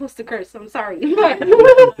if I'm supposed to curse, so I'm sorry.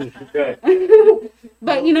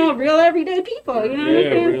 But you know, real everyday people, you know what I'm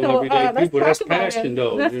saying? Real so everyday people. Let's That's talk about passion, it.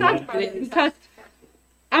 though. Let's talk about it, because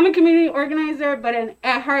I'm a community organizer, but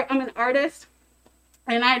at heart, I'm an artist.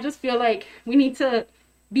 And I just feel like we need to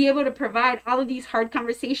be able to provide all of these hard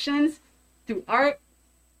conversations through art,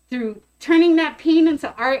 through turning that pain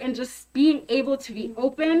into art, and just being able to be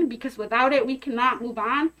open, because without it, we cannot move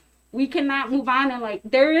on. We cannot move on. And, like,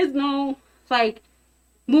 there is no, like,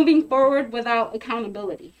 moving forward without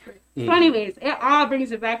accountability. So anyways, it all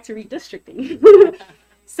brings it back to redistricting.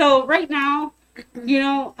 So right now, you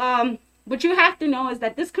know, what you have to know is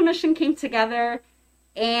that this commission came together,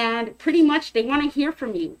 and pretty much they want to hear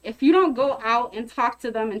from you. If you don't go out and talk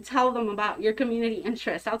to them and tell them about your community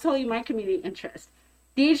interests, I'll tell you my community interest.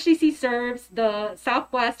 DHCC serves the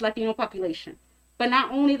Southwest Latino population, but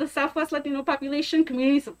not only the Southwest Latino population,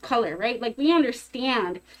 communities of color, right? Like, we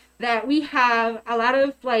understand that we have a lot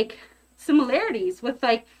of, like, similarities with,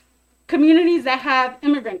 like, communities that have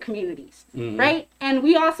immigrant communities, right? And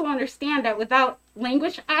we also understand that without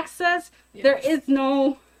language access, there is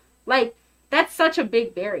no, like, that's such a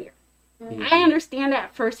big barrier. I understand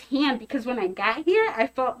that firsthand, because when I got here, I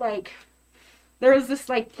felt like there was this,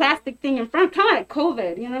 like, plastic thing in front, kind of like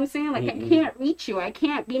COVID, you know what I'm saying? Like, I can't reach you. I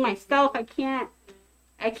can't be myself. I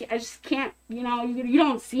just can't, you know, you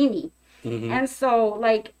don't see me. And so,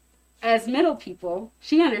 like, as middle people,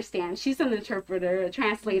 she understands. She's an interpreter, a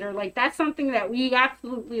translator. Like, that's something that we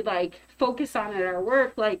absolutely, like, focus on at our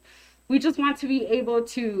work. Like, we just want to be able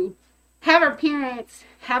to have our parents,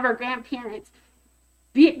 have our grandparents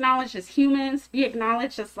be acknowledged as humans, be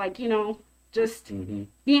acknowledged as, like, you know, just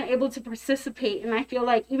being able to participate. And I feel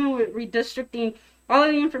like even with redistricting, all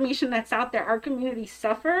of the information that's out there, our communities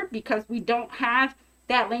suffer because we don't have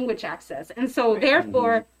that language access. And so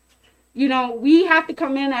therefore, you know, we have to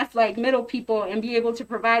come in as, like, middle people and be able to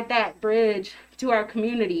provide that bridge to our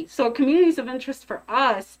community. So communities of interest for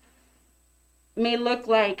us may look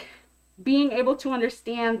like being able to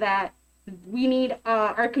understand that we need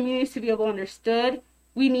our communities to be able to understood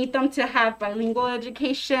We need them to have bilingual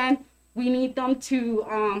education. We need them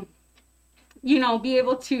to, be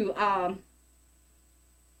able to,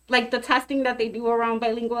 like the testing that they do around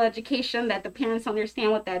bilingual education, that the parents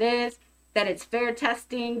understand what that is, that it's fair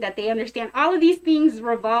testing, that they understand. All of these things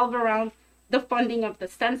revolve around the funding of the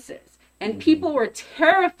census. And people were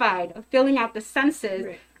terrified of filling out the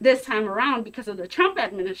census this time around because of the Trump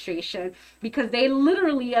administration, because they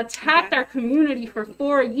literally attacked our community for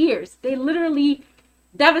 4 years. They literally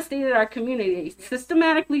devastated our community,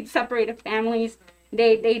 systematically separated families.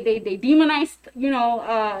 They demonized,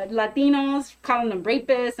 Latinos, calling them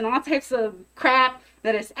rapists and all types of crap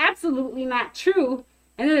that is absolutely not true.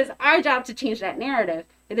 And it is our job to change that narrative.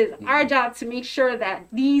 It is our job to make sure that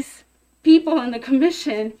these people in the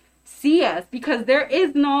commission see us, because there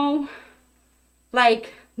is no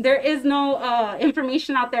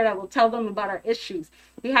information out there that will tell them about our issues.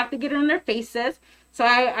 We have to get it in their faces. So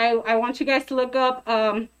I want you guys to look up,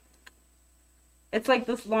 it's like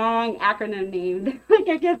this long acronym name like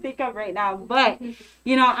I can't think of right now, but I'm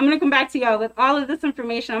going to come back to y'all with all of this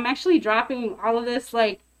information. I'm actually dropping all of this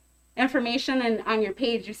information and on your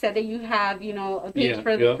page. You said that you have a page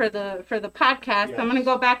for the podcast. So I'm going to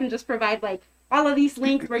go back and just provide all of these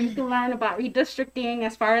links where you can learn about redistricting,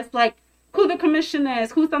 as far as who the commission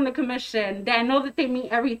is, who's on the commission. I know that they meet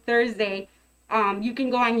every Thursday. You can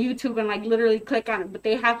go on YouTube and literally click on it, but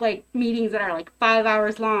they have meetings that are 5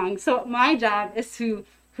 hours long. So my job is to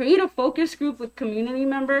create a focus group with community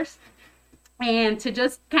members and to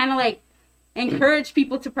just kind of encourage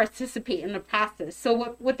people to participate in the process.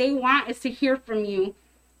 So what they want is to hear from you.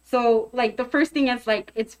 So the first thing is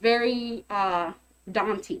it's very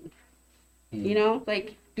daunting.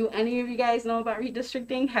 Do any of you guys know about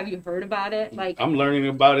redistricting? Have you heard about it? I'm learning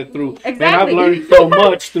about it through. Exactly. And I've learned so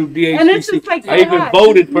much through DHCC. And it's just I even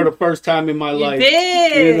voted for the first time in my life.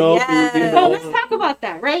 Did. Yes. So let's talk about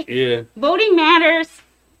that, right? Yeah. Voting matters.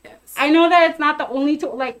 Yes. I know that it's not the only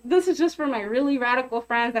tool. This is just for my really radical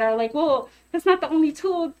friends that are well, it's not the only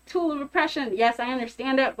tool of oppression. Yes, I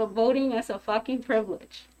understand it, but voting is a fucking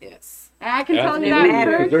privilege. Yes. And I can tell you Absolutely.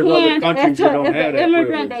 that There's other firsthand countries that don't have as an that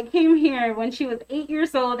immigrant privilege. that came here when she was 8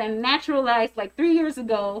 years old and naturalized 3 years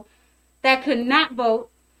ago, that could not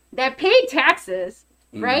vote, that paid taxes,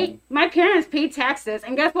 right? My parents paid taxes,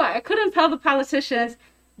 and guess what? I couldn't tell the politicians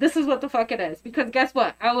this is what the fuck it is, because guess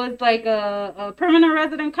what? I was a permanent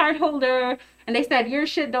resident card holder, and they said your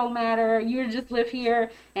shit don't matter, you just live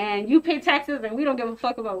here and you pay taxes and we don't give a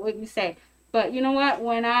fuck about what you say. But you know what?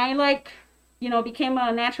 When I became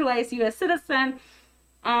a naturalized U.S. citizen,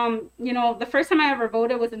 the first time I ever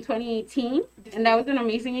voted was in 2018, and that was an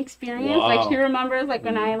amazing experience. Wow. She remembers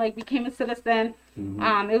when I became a citizen,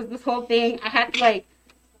 it was this whole thing. I had to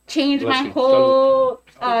change my whole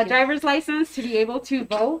driver's license to be able to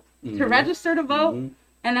vote, to register to vote.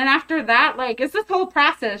 And then after that, it's this whole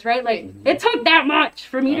process, right? It took that much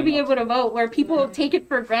for me to be able to vote, where people take it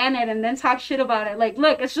for granted and then talk shit about it.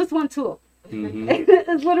 Look, it's just one tool.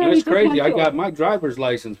 It's literally That's crazy. one I tool. got my driver's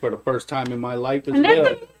license for the first time in my life as And that's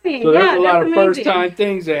well. amazing. So there's a lot that's of amazing. first time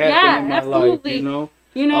things that happened in my absolutely.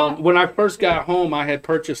 life, when I first got home, I had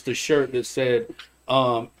purchased a shirt that said,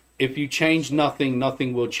 if you change nothing,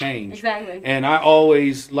 nothing will change. Exactly. And I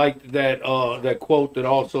always liked that quote that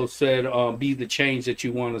also said, be the change that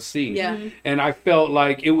you want to see. Yeah. And I felt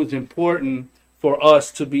like it was important for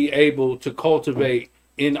us to be able to cultivate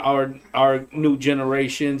in our new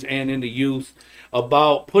generations and in the youth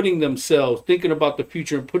about putting themselves, thinking about the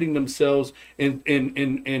future and putting themselves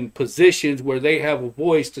in positions where they have a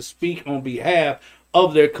voice to speak on behalf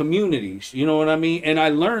of their communities. You know what I mean? And I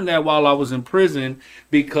learned that while I was in prison,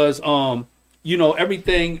 because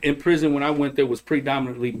everything in prison when I went there was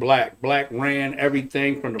predominantly black. Black ran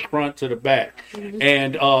everything from the front to the back.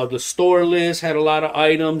 And the store list had a lot of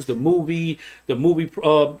items. The movie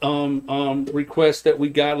requests that we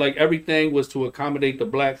got, everything was to accommodate the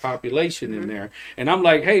black population in there. And I'm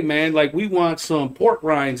like, hey man, we want some pork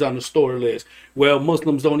rinds on the store list. Well,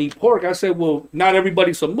 Muslims don't eat pork. I said, well, not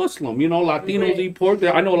everybody's a Muslim. Latinos eat pork.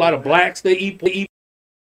 I know a lot of blacks, they eat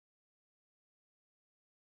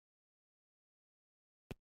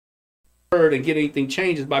and get anything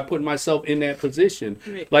changed is by putting myself in that position.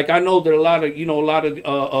 Right. I know that a lot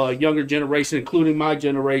of younger generation, including my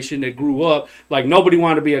generation that grew up, nobody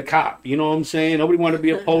wanted to be a cop. You know what I'm saying? Nobody wanted to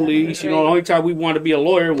be a police. The only time we wanted to be a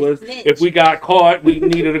lawyer was if we got caught, we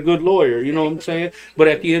needed a good lawyer. You know what I'm saying? But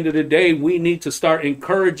at the end of the day, we need to start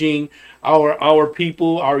encouraging our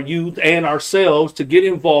people, our youth, and ourselves to get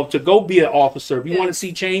involved, to go be an officer. If you want to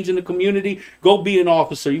see change in the community, go be an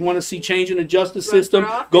officer. You want to see change in the justice system,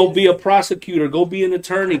 go be a prosecutor, go be an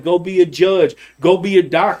attorney, go be a judge, go be a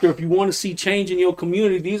doctor. If you want to see change in your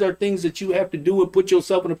community, these are things that you have to do and put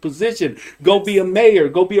yourself in a position. Go be a mayor,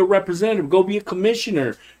 go be a representative, go be a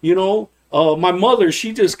commissioner, you know. My mother,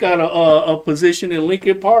 she just got a position in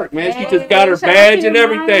Lincoln Park, man. She just got her badge and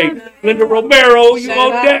everything. Linda Romero, you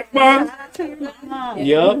on deck, man.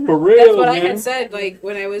 Yeah, for real. That's what I man. had said, like,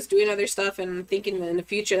 when I was doing other stuff and thinking in the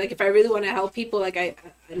future, like, if I really want to help people, like,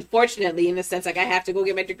 unfortunately, in a sense, like, I have to go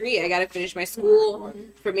get my degree. I got to finish my school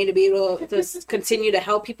for me to be able to continue to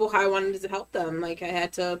help people how I wanted to help them. Like, I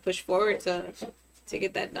had to push forward to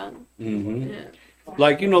get that done. Mm-hmm. Yeah.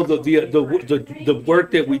 Like, you know, the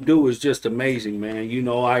work that we do is just amazing, man. You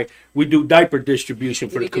know, we do diaper distribution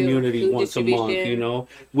for the community once a month. You know,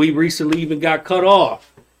 we recently even got cut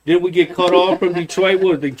off. Didn't we get cut off from Detroit?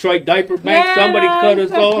 What was Detroit Diaper Bank? Yeah, Somebody cut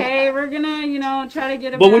us off. Okay, we're gonna, try to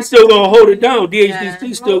get it. But we're still gonna hold it down.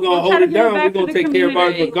 DHDC still gonna we'll hold it down. back We're gonna to the take care of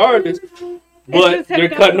ours community. regardless. But they're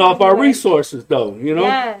cutting off our resources, though. You know.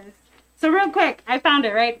 Yes. So real quick, I found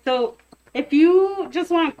it, right? So if you just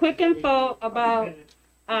want quick info about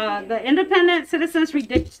the Independent Citizens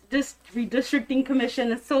Redistricting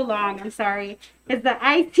Commission, is so long, I'm sorry, is the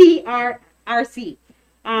ICRC,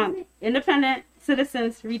 Independent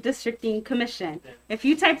Citizens Redistricting Commission. If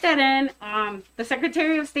you type that in, the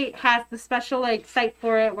Secretary of State has the special site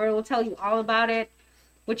for it where it will tell you all about it,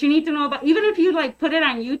 what you need to know about. Even if you put it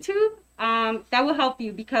on YouTube, that will help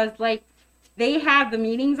you because they have the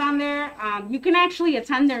meetings on there. You can actually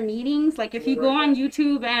attend their meetings. Like if you go on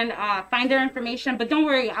YouTube and find their information, but don't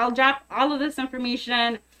worry, I'll drop all of this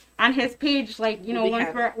information on his page. Once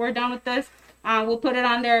we're done with this, we'll put it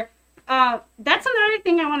on there. That's another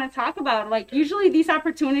thing I want to talk about. Usually these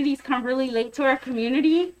opportunities come really late to our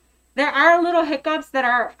community. There are little hiccups that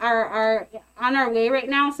are on our way right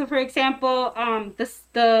now. So for example,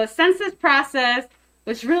 the census process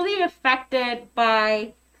was really affected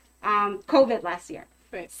by COVID last year.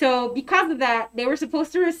 Right. So because of that, they were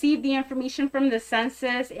supposed to receive the information from the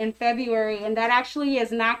census in February, and that actually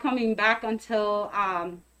is not coming back until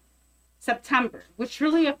September, which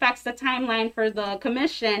really affects the timeline for the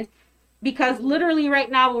commission, because literally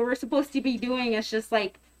right now what we're supposed to be doing is just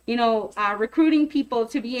recruiting people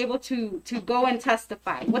to be able to go and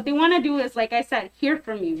testify. What they want to do is, like I said, hear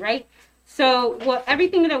from you, right? So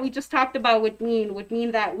everything that we just talked about would mean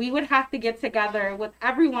that we would have to get together with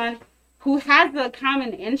everyone who has the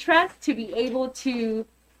common interest to be able to,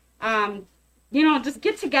 just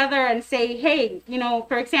get together and say, hey,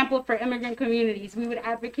 for example, for immigrant communities, we would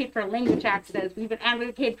advocate for language access. We would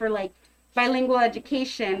advocate for bilingual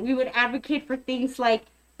education. We would advocate for things like,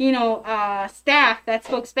 staff that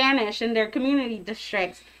spoke Spanish in their community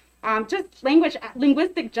districts. Just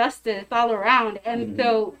linguistic justice all around. And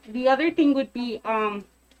so the other thing would be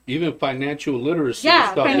even financial literacy.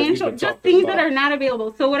 Yeah, stuff financial, just things that are not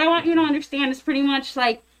available. So what I want you to understand is pretty much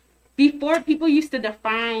before, people used to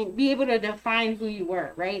be able to define who you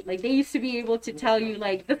were, right? They used to be able to tell you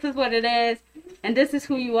this is what it is and this is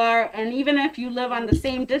who you are. And even if you live on the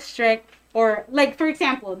same district, or for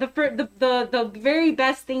example, the very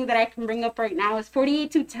best thing that I can bring up right now is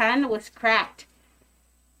 48210 was cracked.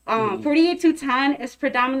 48210 is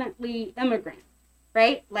predominantly immigrant,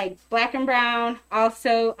 right? Black and brown,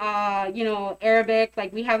 also, Arabic.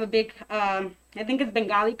 We have a big, I think it's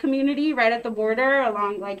Bengali community right at the border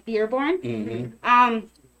along Dearborn. Mm-hmm.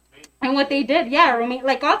 And what they did,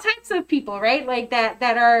 all types of people, right?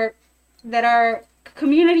 that are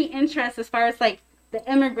community interests as far as the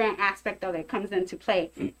immigrant aspect of it comes into play.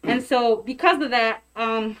 And so because of that,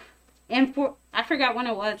 I forgot when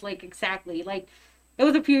it was exactly, it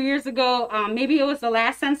was a few years ago. Maybe it was the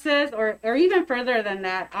last census, or even further than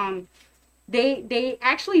that. They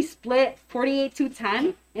actually split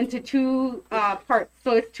 48210 into two parts.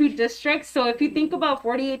 So it's two districts. So if you think about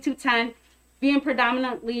 48210 being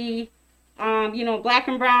predominantly, Black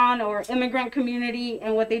and brown or immigrant community,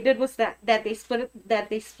 and what they did was that they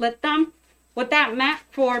split them. What that meant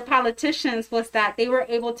for politicians was that they were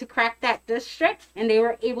able to crack that district, and they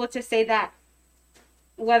were able to say that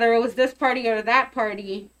whether it was this party or that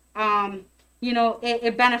party,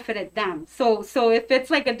 it benefited them. So if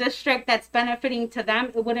it's a district that's benefiting to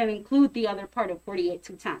them, it wouldn't include the other part of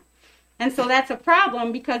 48210. And so that's a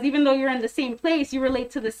problem, because even though you're in the same place, you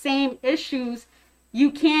relate to the same issues,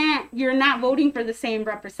 you're not voting for the same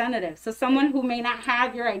representative. So someone who may not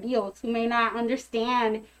have your ideals, who may not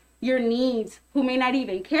understand your needs, who may not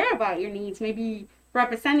even care about your needs, maybe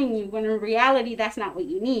representing you, when in reality, that's not what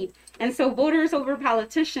you need. And so voters over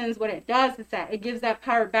politicians, what it does is that it gives that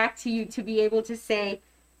power back to you to be able to say,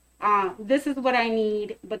 this is what I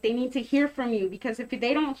need, but they need to hear from you, because if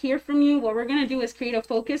they don't hear from you, what we're going to do is create a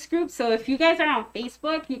focus group. So if you guys are on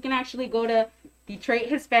Facebook, you can actually go to Detroit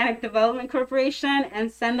Hispanic Development Corporation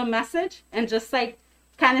and send a message and just like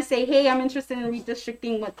kind of say, hey, I'm interested in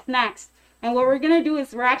redistricting, what's next? And what we're going to do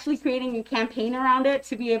is we're actually creating a campaign around it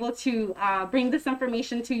to be able to bring this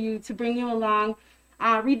information to you, to bring you along.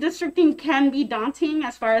 Redistricting can be daunting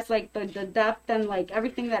as far as like the depth and like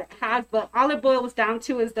everything that it has, but all it boils down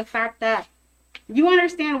to is the fact that you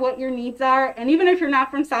understand what your needs are. And even if you're not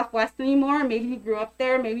from Southwest anymore, maybe you grew up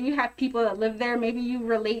there, maybe you have people that live there, maybe you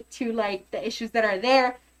relate to like the issues that are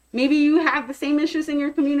there, maybe you have the same issues in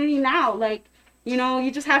your community now. Like, you know, you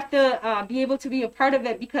just have to be able to be a part of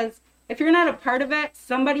it, because if you're not a part of it,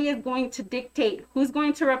 somebody is going to dictate who's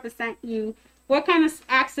going to represent you, what kind of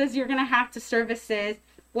access you're going to have to services,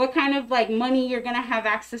 what kind of like money you're going to have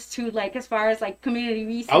access to, like as far as like community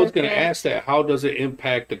resources. I was going to ask that. How does it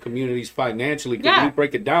impact the communities financially? Can you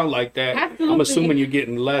break it down like that? Absolutely. I'm assuming you're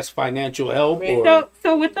getting less financial help. Or...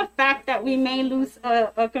 So with the fact that we may lose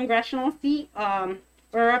a congressional seat or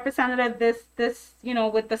a representative this you know,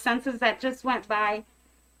 with the census that just went by,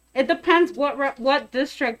 it depends what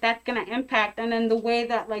district that's going to impact, and then the way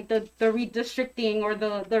that like the redistricting or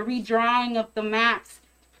the redrawing of the maps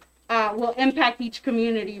will impact each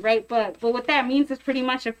community, right? But what that means is pretty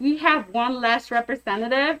much if we have one less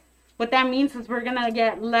representative, what that means is we're going to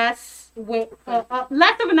get less of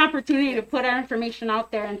an opportunity to put our information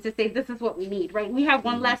out there and to say this is what we need, right? We have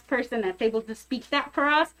one less person that's able to speak that for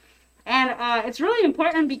us. And it's really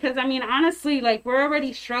important because, I mean, honestly, like, we're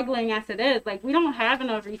already struggling as it is. Like, we don't have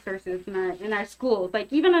enough resources in our schools.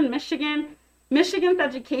 Like, even in Michigan's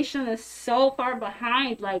education is so far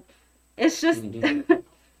behind. Like, it's just,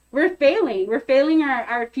 we're failing. We're failing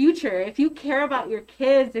our future. If you care about your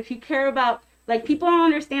kids, if you care about, like, people don't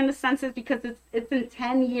understand the census because it's in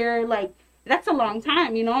 10-year, like, that's a long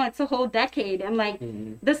time, you know, it's a whole decade. And like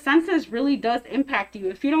the census really does impact you.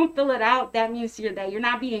 If you don't fill it out, that means you're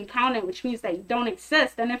not being counted, which means that you don't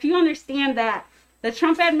exist. And if you understand that the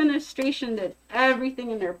Trump administration did everything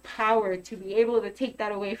in their power to be able to take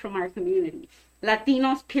that away from our community,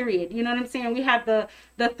 Latinos, period. You know what I'm saying? We have the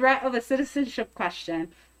threat of a citizenship question.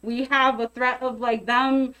 We have a threat of like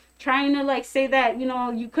them trying to like say that, you know,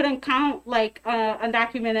 you couldn't count like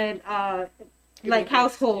undocumented like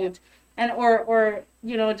household. And or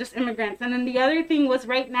you know, just immigrants. And then the other thing was,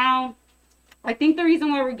 right now, I think the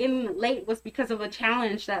reason why we're getting it late was because of a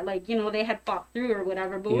challenge that, like, you know, they had fought through or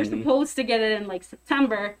whatever, but we're supposed to get it in like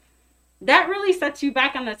September. That really sets you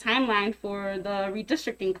back on the timeline for the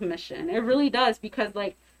redistricting commission. It really does, because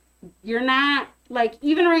like you're not, like,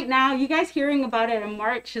 even right now, you guys hearing about it in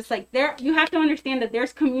March, it's like you have to understand that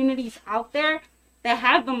there's communities out there that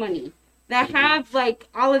have the money, that have like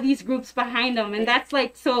all of these groups behind them. And that's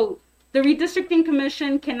like, so the redistricting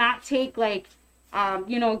commission cannot take like,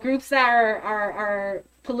 you know, groups that are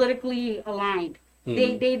politically aligned.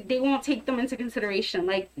 They won't take them into consideration.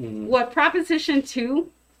 Like what Proposition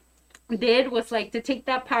 2 did was like to take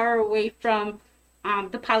that power away from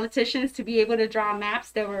the politicians to be able to draw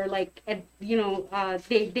maps that were like, you know,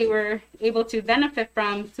 they were able to benefit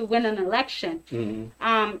from to win an election.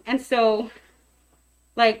 And so,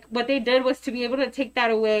 like, what they did was to be able to take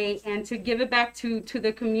that away and to give it back to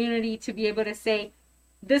the community to be able to say,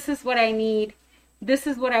 this is what I need, this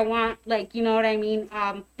is what I want, like, you know what I mean?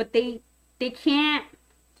 But they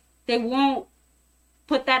won't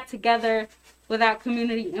put that together without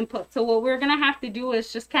community input. So what we're going to have to do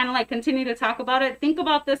is just kind of like continue to talk about it. Think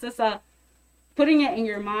about this as putting it in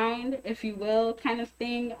your mind, if you will, kind of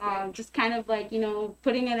thing. Just kind of like, you know,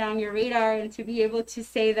 putting it on your radar, and to be able to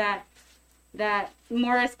say that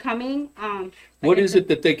more is coming. What is it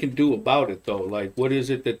that they can do about it, though? Like, what is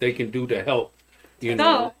it that they can do to help? You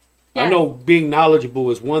know, yes. I know being knowledgeable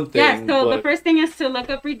is one thing. Yeah, so the first thing is to look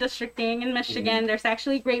up redistricting in Michigan. There's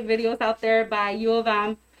actually great videos out there by U of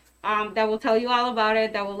M that will tell you all about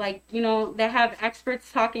it, that will, like, you know, they have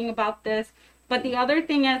experts talking about this. But the other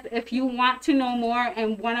thing is, if you want to know more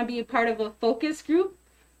and want to be a part of a focus group,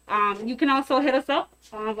 you can also hit us up.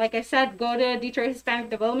 Like I said, go to Detroit Hispanic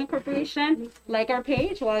Development Corporation, like our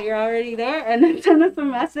page while you're already there, and then send us a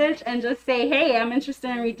message and just say, hey, I'm interested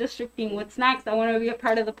in redistricting. What's next? I want to be a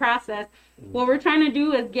part of the process. What we're trying to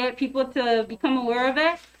do is get people to become aware of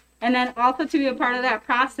it, and then also to be a part of that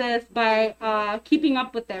process by keeping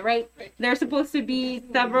up with it, right? There's supposed to be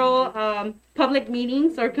several public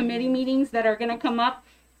meetings or committee meetings that are going to come up.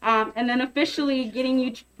 And then officially getting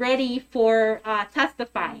you ready for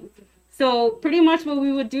testifying. So pretty much what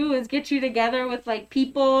we would do is get you together with like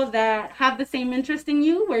people that have the same interest in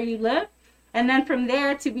you where you live. And then from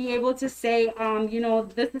there to be able to say,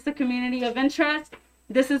 this is a community of interest.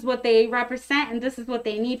 This is what they represent and this is what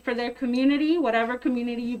they need for their community, whatever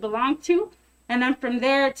community you belong to. And then from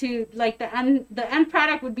there to like the end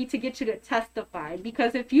product would be to get you to testify.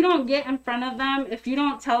 Because if you don't get in front of them, if you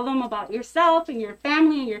don't tell them about yourself and your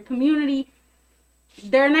family and your community,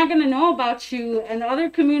 they're not going to know about you, and other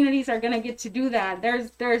communities are going to get to do that.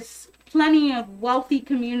 There's plenty of wealthy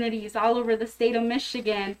communities all over the state of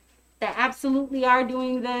Michigan that absolutely are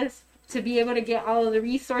doing this to be able to get all of the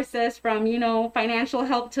resources from, financial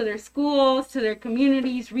help to their schools, to their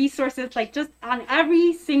communities, resources, like just on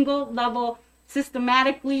every single level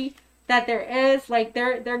systematically that there is, like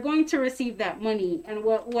they're going to receive that money. And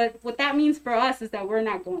what that means for us is that we're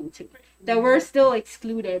not going to. That we're still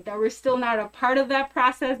excluded, that we're still not a part of that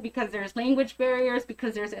process because there's language barriers,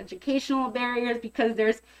 because there's educational barriers, because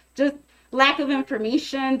there's just lack of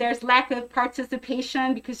information, there's lack of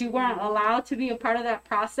participation because you weren't allowed to be a part of that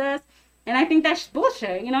process. And I think that's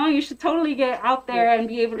bullshit, you should totally get out there and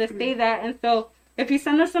be able to say that. And so if you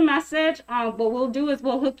send us a message, what we'll do is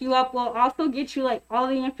we'll hook you up. We'll also get you like all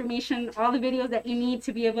the information, all the videos that you need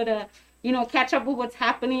to be able to, catch up with what's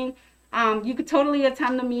happening. You could totally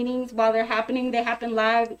attend the meetings while they're happening. They happen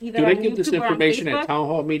live either on YouTube or on Facebook. Do they give this information at town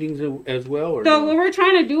hall meetings as well? Or so what we're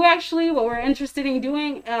trying to do, actually, what we're interested in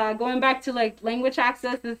doing, going back to like language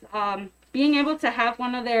access, is being able to have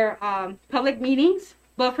one of their public meetings,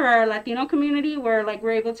 but for our Latino community, where like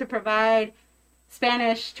we're able to provide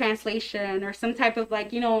Spanish translation or some type of like,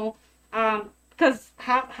 because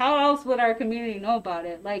how else would our community know about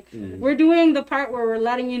it? Like we're doing the part where we're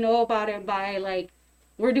letting you know about it by like,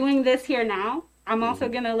 we're doing this here now. I'm also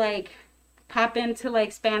going to like pop into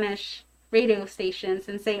like Spanish radio stations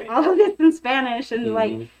and say all of this in Spanish and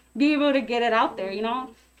like be able to get it out there,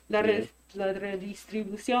 La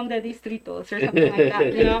redistribución de distritos or something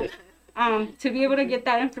like that, to be able to get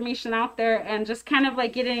that information out there and just kind of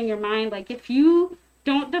like get it in your mind. Like if you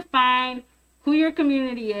don't define who your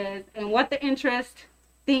community is and what the interest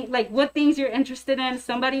like what things you're interested in,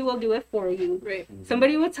 somebody will do it for you. Right.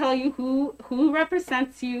 Somebody will tell you who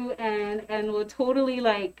represents you and will totally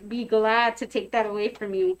like be glad to take that away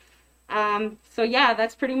from you. So yeah,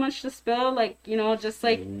 that's pretty much the spill. Like, just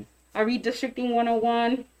like a redistricting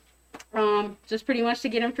 101, just pretty much to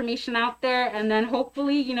get information out there. And then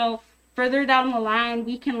hopefully, further down the line,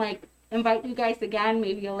 we can like invite you guys again.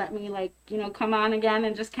 Maybe you'll let me like, come on again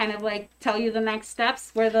and just kind of like tell you the next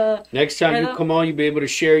steps next time you come on, you'll be able to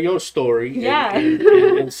share your story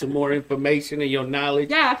and some more information and your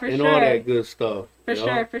knowledge and all that good stuff. For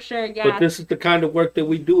sure, yeah. But this is the kind of work that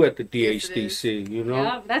we do at the DHDC,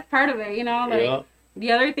 Yeah, that's part of it, like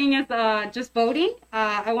the other thing is just voting.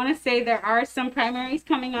 I want to say there are some primaries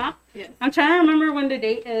coming up. Yeah. I'm trying to remember when the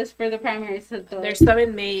date is for the primaries. There's some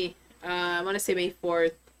in May. I want to say May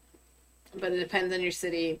 4th. But it depends on your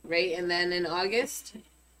city, right? And then in August,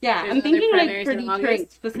 I'm thinking like for Detroit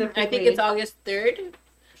specifically. I think it's August 3rd,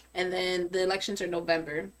 and then the elections are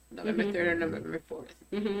November 3rd or November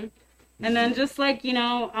 4th. And then just like,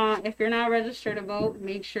 if you're not registered to vote,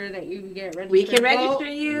 make sure that you get registered. We can register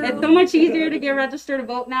you. It's so much easier to get registered to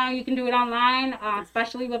vote now. You can do it online,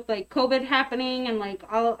 especially with like COVID happening and like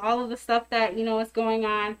all of the stuff that is going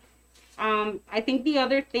on. I think the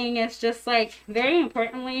other thing is just like very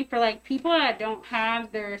importantly for like people that don't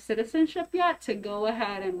have their citizenship yet to go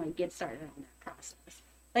ahead and like get started on that process.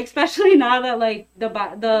 Like especially now that like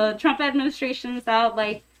the Trump administration is out,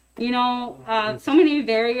 like so many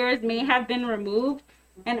barriers may have been removed,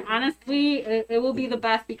 and honestly, it will be the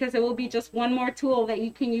best because it will be just one more tool that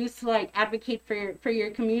you can use to like advocate for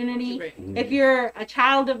your community. Right. If you're a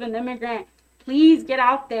child of an immigrant, please get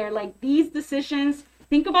out there. Like these decisions.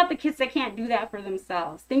 Think about the kids that can't do that for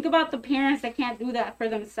themselves. Think about the parents that can't do that for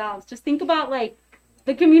themselves. Just think about like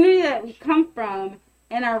the community that we come from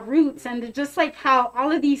and our roots and just like how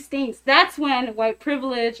all of these things, that's when white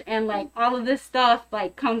privilege and like all of this stuff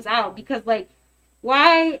like comes out, because like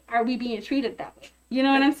why are we being treated that way? You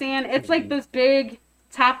know what I'm saying? It's like this big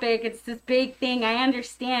topic. It's this big thing. I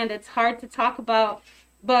understand it's hard to talk about,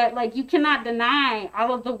 but like you cannot deny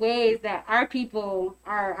all of the ways that our people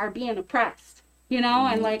are being oppressed.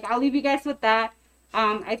 And like I'll leave you guys with that.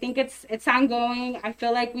 I think it's ongoing. I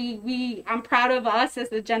feel like I'm proud of us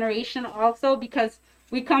as a generation also, because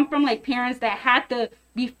we come from like parents that had to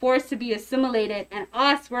be forced to be assimilated, and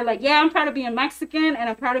us, we're like, yeah, I'm proud of being Mexican and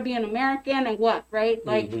I'm proud of being American and what, right?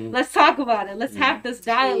 Like let's talk about it. Let's have this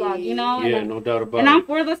dialogue, Yeah, and no doubt about it. And I'm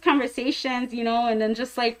for those conversations, and then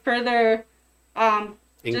just like further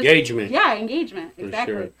engagement. Engagement,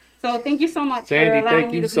 exactly. Sure. So thank you so much, Sandy. for allowing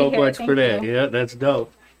Thank me you to so be here. much Thank for that. you. Yeah, that's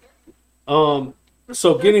dope.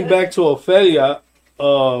 So getting back to Ofelia,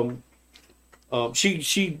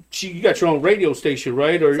 you got your own radio station,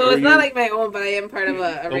 right? Or So it's not like my own, but I am part of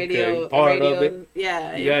a Okay, radio. part a radio, of it.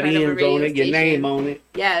 Yeah, you got part of a Ian's radio on it, your station. name on it.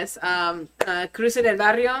 Yes, Cruce del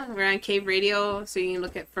Barrio. We're on Cave Radio, so you can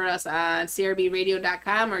look for us on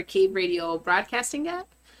crbradio.com or Cave Radio Broadcasting app.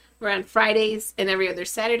 We're on Fridays and every other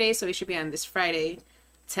Saturday, so we should be on this Friday,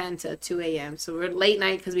 10 to 2 a.m. So we're late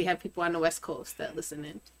night because we have people on the West Coast that listen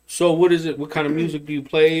in. So what is it? What kind of music do you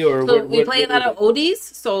play? Or So we play a lot of oldies,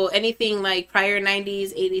 so anything like prior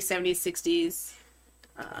 90s, 80s, 70s, 60s.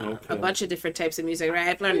 A bunch of different types of music,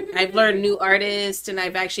 right? I've learned new artists, and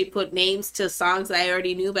I've actually put names to songs that I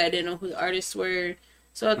already knew, but I didn't know who the artists were.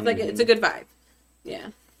 So it's like it's a good vibe. Yeah.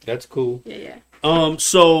 That's cool. Yeah.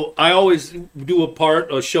 So I always do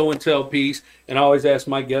a show and tell piece, and I always ask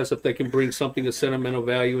my guests if they can bring something of sentimental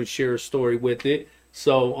value and share a story with it.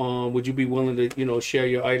 So, would you be willing to, share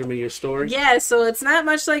your item and your story? Yeah, so it's not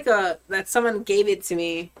much like that someone gave it to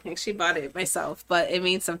me. I actually bought it myself, but it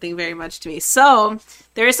means something very much to me. So,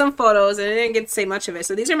 there are some photos, and I didn't get to say much of it.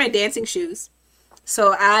 So, these are my dancing shoes.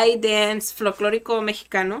 So, I dance folclórico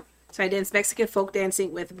mexicano. So, I dance Mexican folk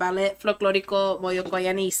dancing with ballet folclórico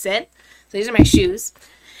Moyocoyani y Set. So, these are my shoes.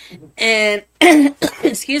 And,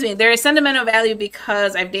 excuse me, there is sentimental value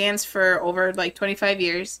because I've danced for over like 25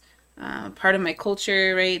 years. Part of my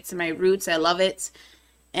culture, right? It's my roots. I love it.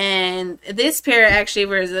 And this pair actually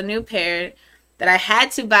was a new pair that I had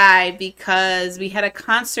to buy because we had a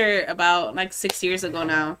concert about like 6 years ago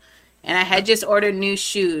now. And I had just ordered new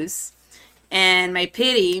shoes. And my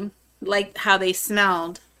pity liked how they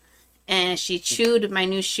smelled. And she chewed my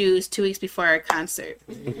new shoes 2 weeks before our concert.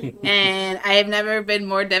 And I have never been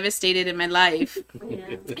more devastated in my life.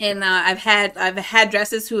 And I've had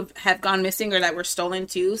dresses who have gone missing or that were stolen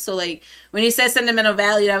too. So like when you said sentimental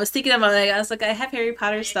value, I was thinking about I have Harry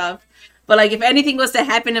Potter stuff. But like if anything was to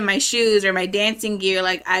happen to my shoes or my dancing gear,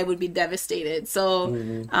 like I would be devastated. So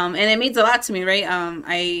and it means a lot to me, right?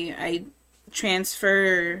 I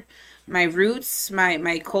transfer my roots,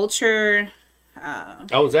 my culture.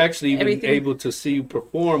 I was actually even able to see you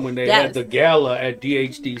perform when they had the gala at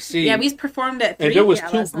DHDC. Yeah, we performed at 3 and there was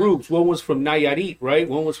galas, two groups. One was from Nayarit, right?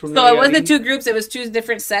 One was from So Nayarit. it wasn't 2 groups. It was 2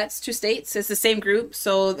 different sets, 2 states. It's the same group.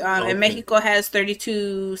 So and Mexico has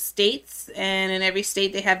 32 states, and in every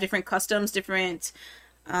state they have different customs, different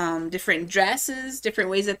dresses, different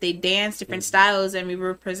ways that they dance, different styles, and we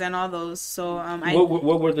represent all those. So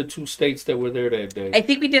what were the 2 states that were there that day? I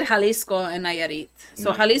think we did Jalisco and Nayarit.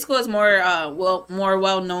 So Jalisco is more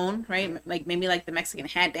well known, right? Like maybe like the Mexican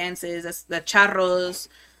hat dances, the charros,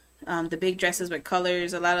 the big dresses with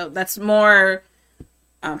colors. That's more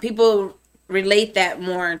people relate that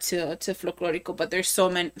more to folklorico, but there's so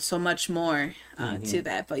much more to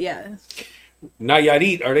that. But yeah.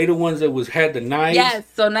 Nayarit, are they the ones that had the knives? Yes,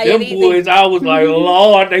 so Nayarit. Them boys, I was like,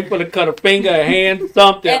 Lord, they put a cut a finger, a hand,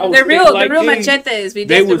 something. And the real machetes.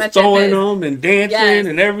 They was throwing them and dancing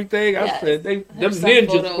and everything. I said, them ninjas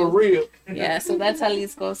photos. For real. Yeah, so that's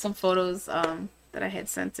Jalisco. Some photos that I had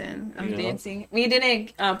sent in of dancing. We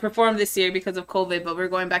didn't perform this year because of COVID, but we're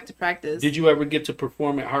going back to practice. Did you ever get to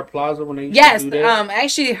perform at Hart Plaza when they used to do that?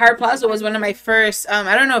 Actually, Hart Plaza was one of my first.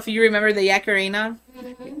 I don't know if you remember the Yak Arena.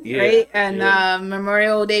 Yeah, right? And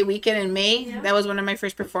Memorial Day weekend in May, that was one of my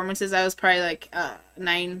first performances. I was probably like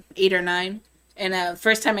 8 or 9. And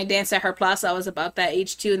first time I danced at Her Plaza, I was about that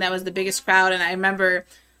age too, and that was the biggest crowd. And I remember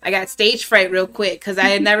I got stage fright real quick because I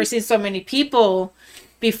had never seen so many people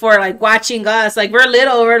before, like watching us. Like we're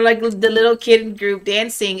like the little kid group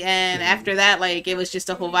dancing, and after that, like it was just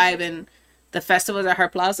a whole vibe. And the festivals at Her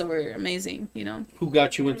Plaza were amazing, Who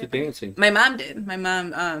got you into dancing? My mom did. My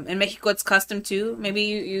mom, in Mexico, it's custom too. Maybe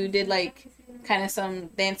you did like kind of some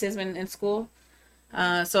dances in school.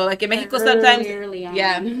 So like in Mexico sometimes,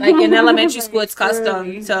 like in elementary school, it's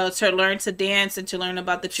custom to learn to dance and to learn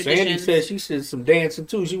about the traditions. Sandy said she said some dancing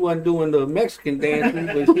too. She wasn't doing the Mexican dancing,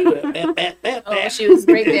 but she was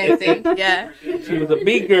great dancing. Yeah. She was a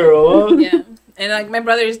big girl, huh? Yeah. And like my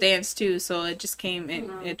brothers danced too, so it just came,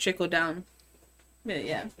 it trickled down. But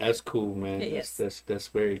yeah. That's cool, man. Yeah, that's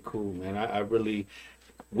very cool, man.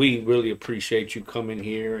 We really appreciate you coming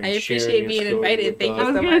here and I appreciate being invited. Thank you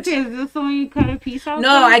so much. Is this the one you cut a piece out?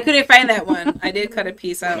 No, I couldn't find that one. I did cut a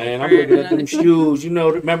piece out. Man, I'm looking at them shoes.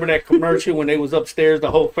 Remember that commercial when they was upstairs?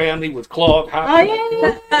 The whole family was clogged. Oh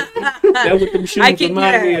yeah. That with them shoes I can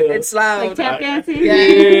remind me of. it's loud. Like tap dancing.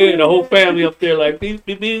 Yeah, the whole family up there like beep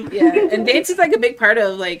beep beep. Yeah, and dance is like a big part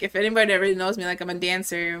of like if anybody really knows me, like I'm a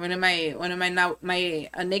dancer. One of my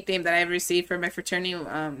nickname that I received for my fraternity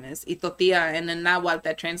is Itotia, and then Nahuatl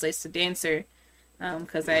that translates to dancer.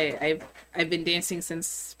 Because I've been dancing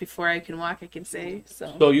since before I can walk, I can say.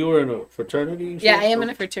 So you were in a fraternity? Yeah, I am in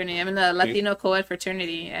a fraternity. I'm in the Latino co-ed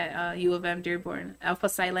fraternity at U of M Dearborn, Alpha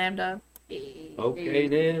Psi Lambda. Okay,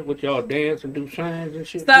 then what y'all dance and do signs and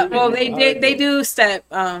shit? Well, they do step.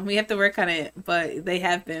 We have to work on it, but they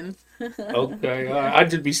have been. Okay, all right. I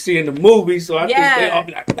just be seeing the movies, so I think they all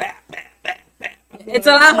be like, bah, bah, bah, bah. It's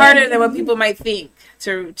a lot harder than what people might think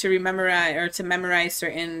to memorize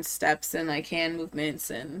certain steps and like hand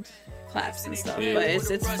movements and claps and stuff. But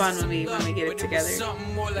it's fun when we get it together.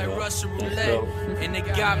 Something more like Russian roulette, and it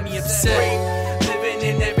got me upset. Living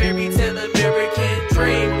in that fairy tale American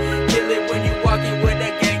dream. Kill it when you walking with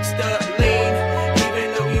that gangsta lean.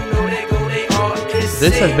 Even though you know they all insane.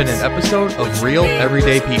 This has been an episode of Real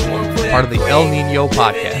Everyday People, part of the El Nino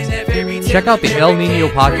Podcast. Check out the El Nino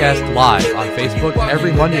Podcast live on Facebook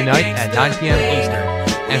every Monday night at 9 p.m. Eastern.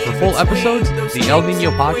 And for full episodes, the El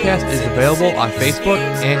Nino Podcast is available on Facebook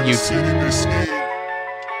and YouTube.